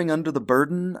laboring under the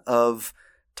burden of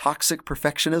toxic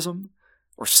perfectionism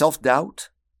or self-doubt,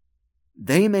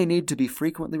 they may need to be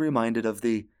frequently reminded of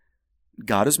the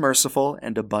 "God is merciful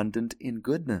and abundant in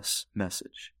goodness"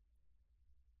 message.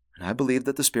 And I believe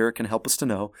that the Spirit can help us to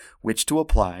know which to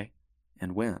apply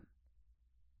and when.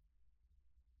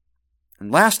 And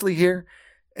lastly here,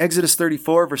 Exodus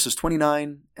 34, verses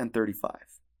 29 and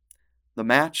 35. The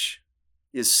match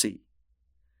is C.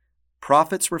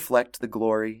 Prophets reflect the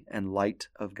glory and light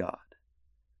of God.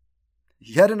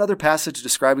 Yet another passage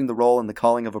describing the role and the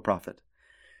calling of a prophet.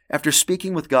 After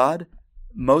speaking with God,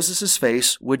 Moses'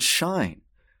 face would shine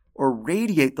or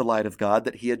radiate the light of God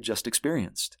that he had just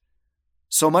experienced.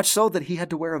 So much so that he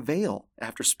had to wear a veil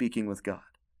after speaking with God.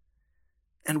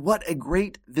 And what a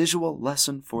great visual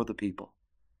lesson for the people.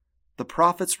 The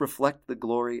prophets reflect the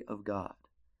glory of God.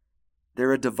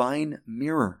 They're a divine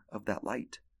mirror of that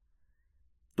light.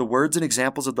 The words and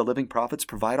examples of the living prophets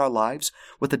provide our lives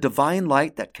with a divine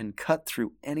light that can cut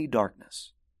through any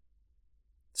darkness.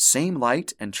 Same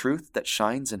light and truth that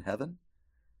shines in heaven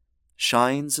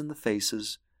shines in the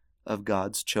faces of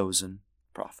God's chosen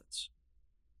prophets.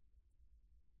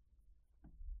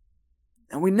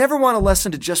 And we never want a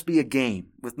lesson to just be a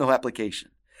game with no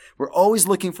application. We're always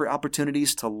looking for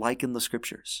opportunities to liken the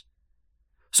Scriptures.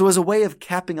 So as a way of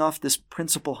capping off this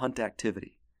principle hunt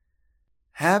activity,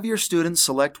 have your students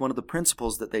select one of the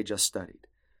principles that they just studied,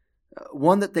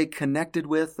 one that they connected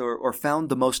with or found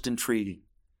the most intriguing.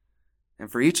 And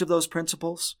for each of those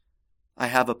principles, I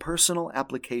have a personal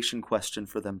application question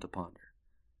for them to ponder.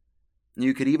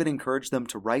 You could even encourage them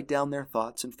to write down their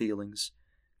thoughts and feelings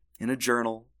in a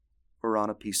journal or on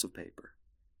a piece of paper.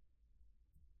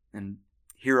 And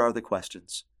here are the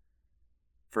questions.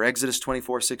 For Exodus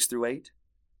 24, 6 through 8,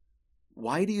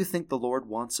 why do you think the Lord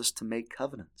wants us to make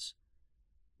covenants?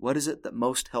 What is it that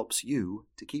most helps you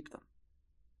to keep them?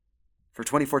 For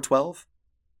 24:12,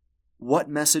 what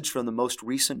message from the most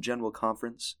recent General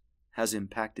Conference has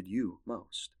impacted you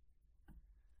most?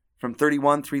 From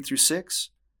 31, 3 through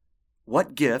 6,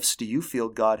 what gifts do you feel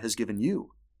God has given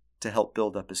you to help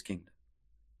build up His kingdom?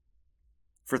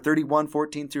 For 31,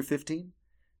 14 through 15,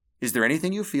 is there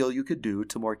anything you feel you could do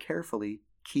to more carefully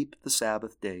keep the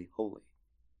Sabbath day holy?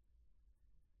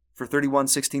 For 31,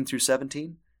 16 through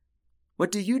 17,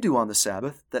 what do you do on the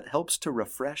Sabbath that helps to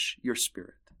refresh your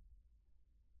spirit?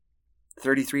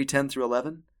 33, 10 through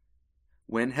 11,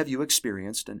 when have you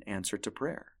experienced an answer to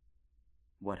prayer?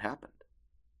 What happened?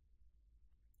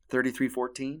 33,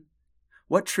 14,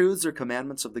 what truths or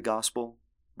commandments of the gospel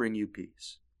bring you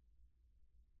peace?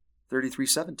 33,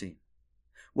 17,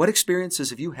 what experiences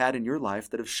have you had in your life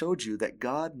that have showed you that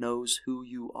God knows who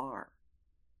you are?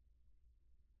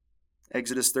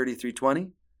 Exodus 33,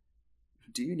 20,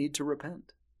 do you need to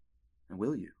repent? And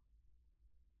will you?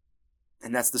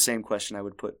 And that's the same question I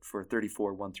would put for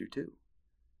 34, 1 through 2.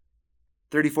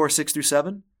 34, 6 through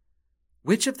 7,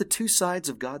 which of the two sides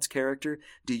of God's character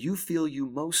do you feel you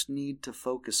most need to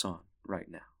focus on right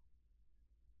now?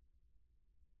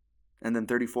 And then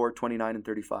 34, 29, and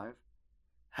 35,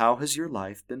 how has your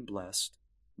life been blessed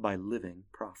by living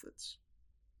prophets?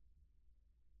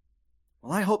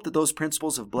 Well, I hope that those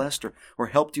principles have blessed or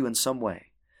helped you in some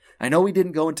way. I know we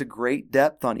didn't go into great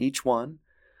depth on each one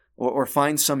or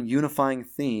find some unifying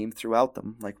theme throughout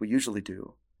them like we usually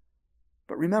do.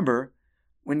 But remember,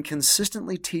 when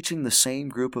consistently teaching the same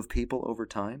group of people over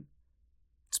time,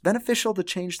 it's beneficial to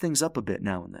change things up a bit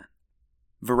now and then.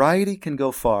 Variety can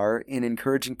go far in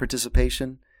encouraging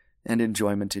participation and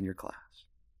enjoyment in your class.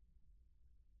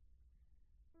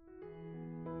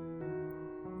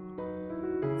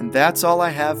 And that's all I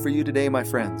have for you today, my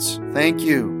friends. Thank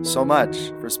you so much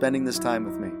for spending this time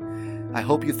with me. I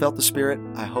hope you felt the Spirit.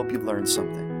 I hope you've learned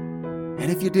something.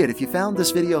 And if you did, if you found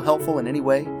this video helpful in any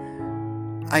way,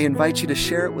 I invite you to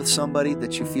share it with somebody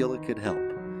that you feel it could help.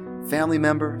 Family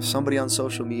member, somebody on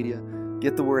social media,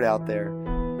 get the word out there,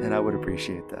 and I would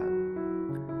appreciate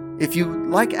that. If you'd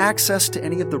like access to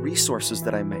any of the resources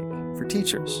that I make for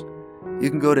teachers, you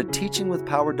can go to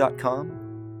teachingwithpower.com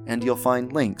and you'll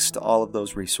find links to all of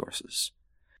those resources.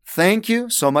 Thank you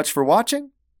so much for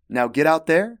watching. Now get out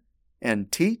there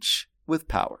and teach with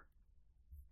power.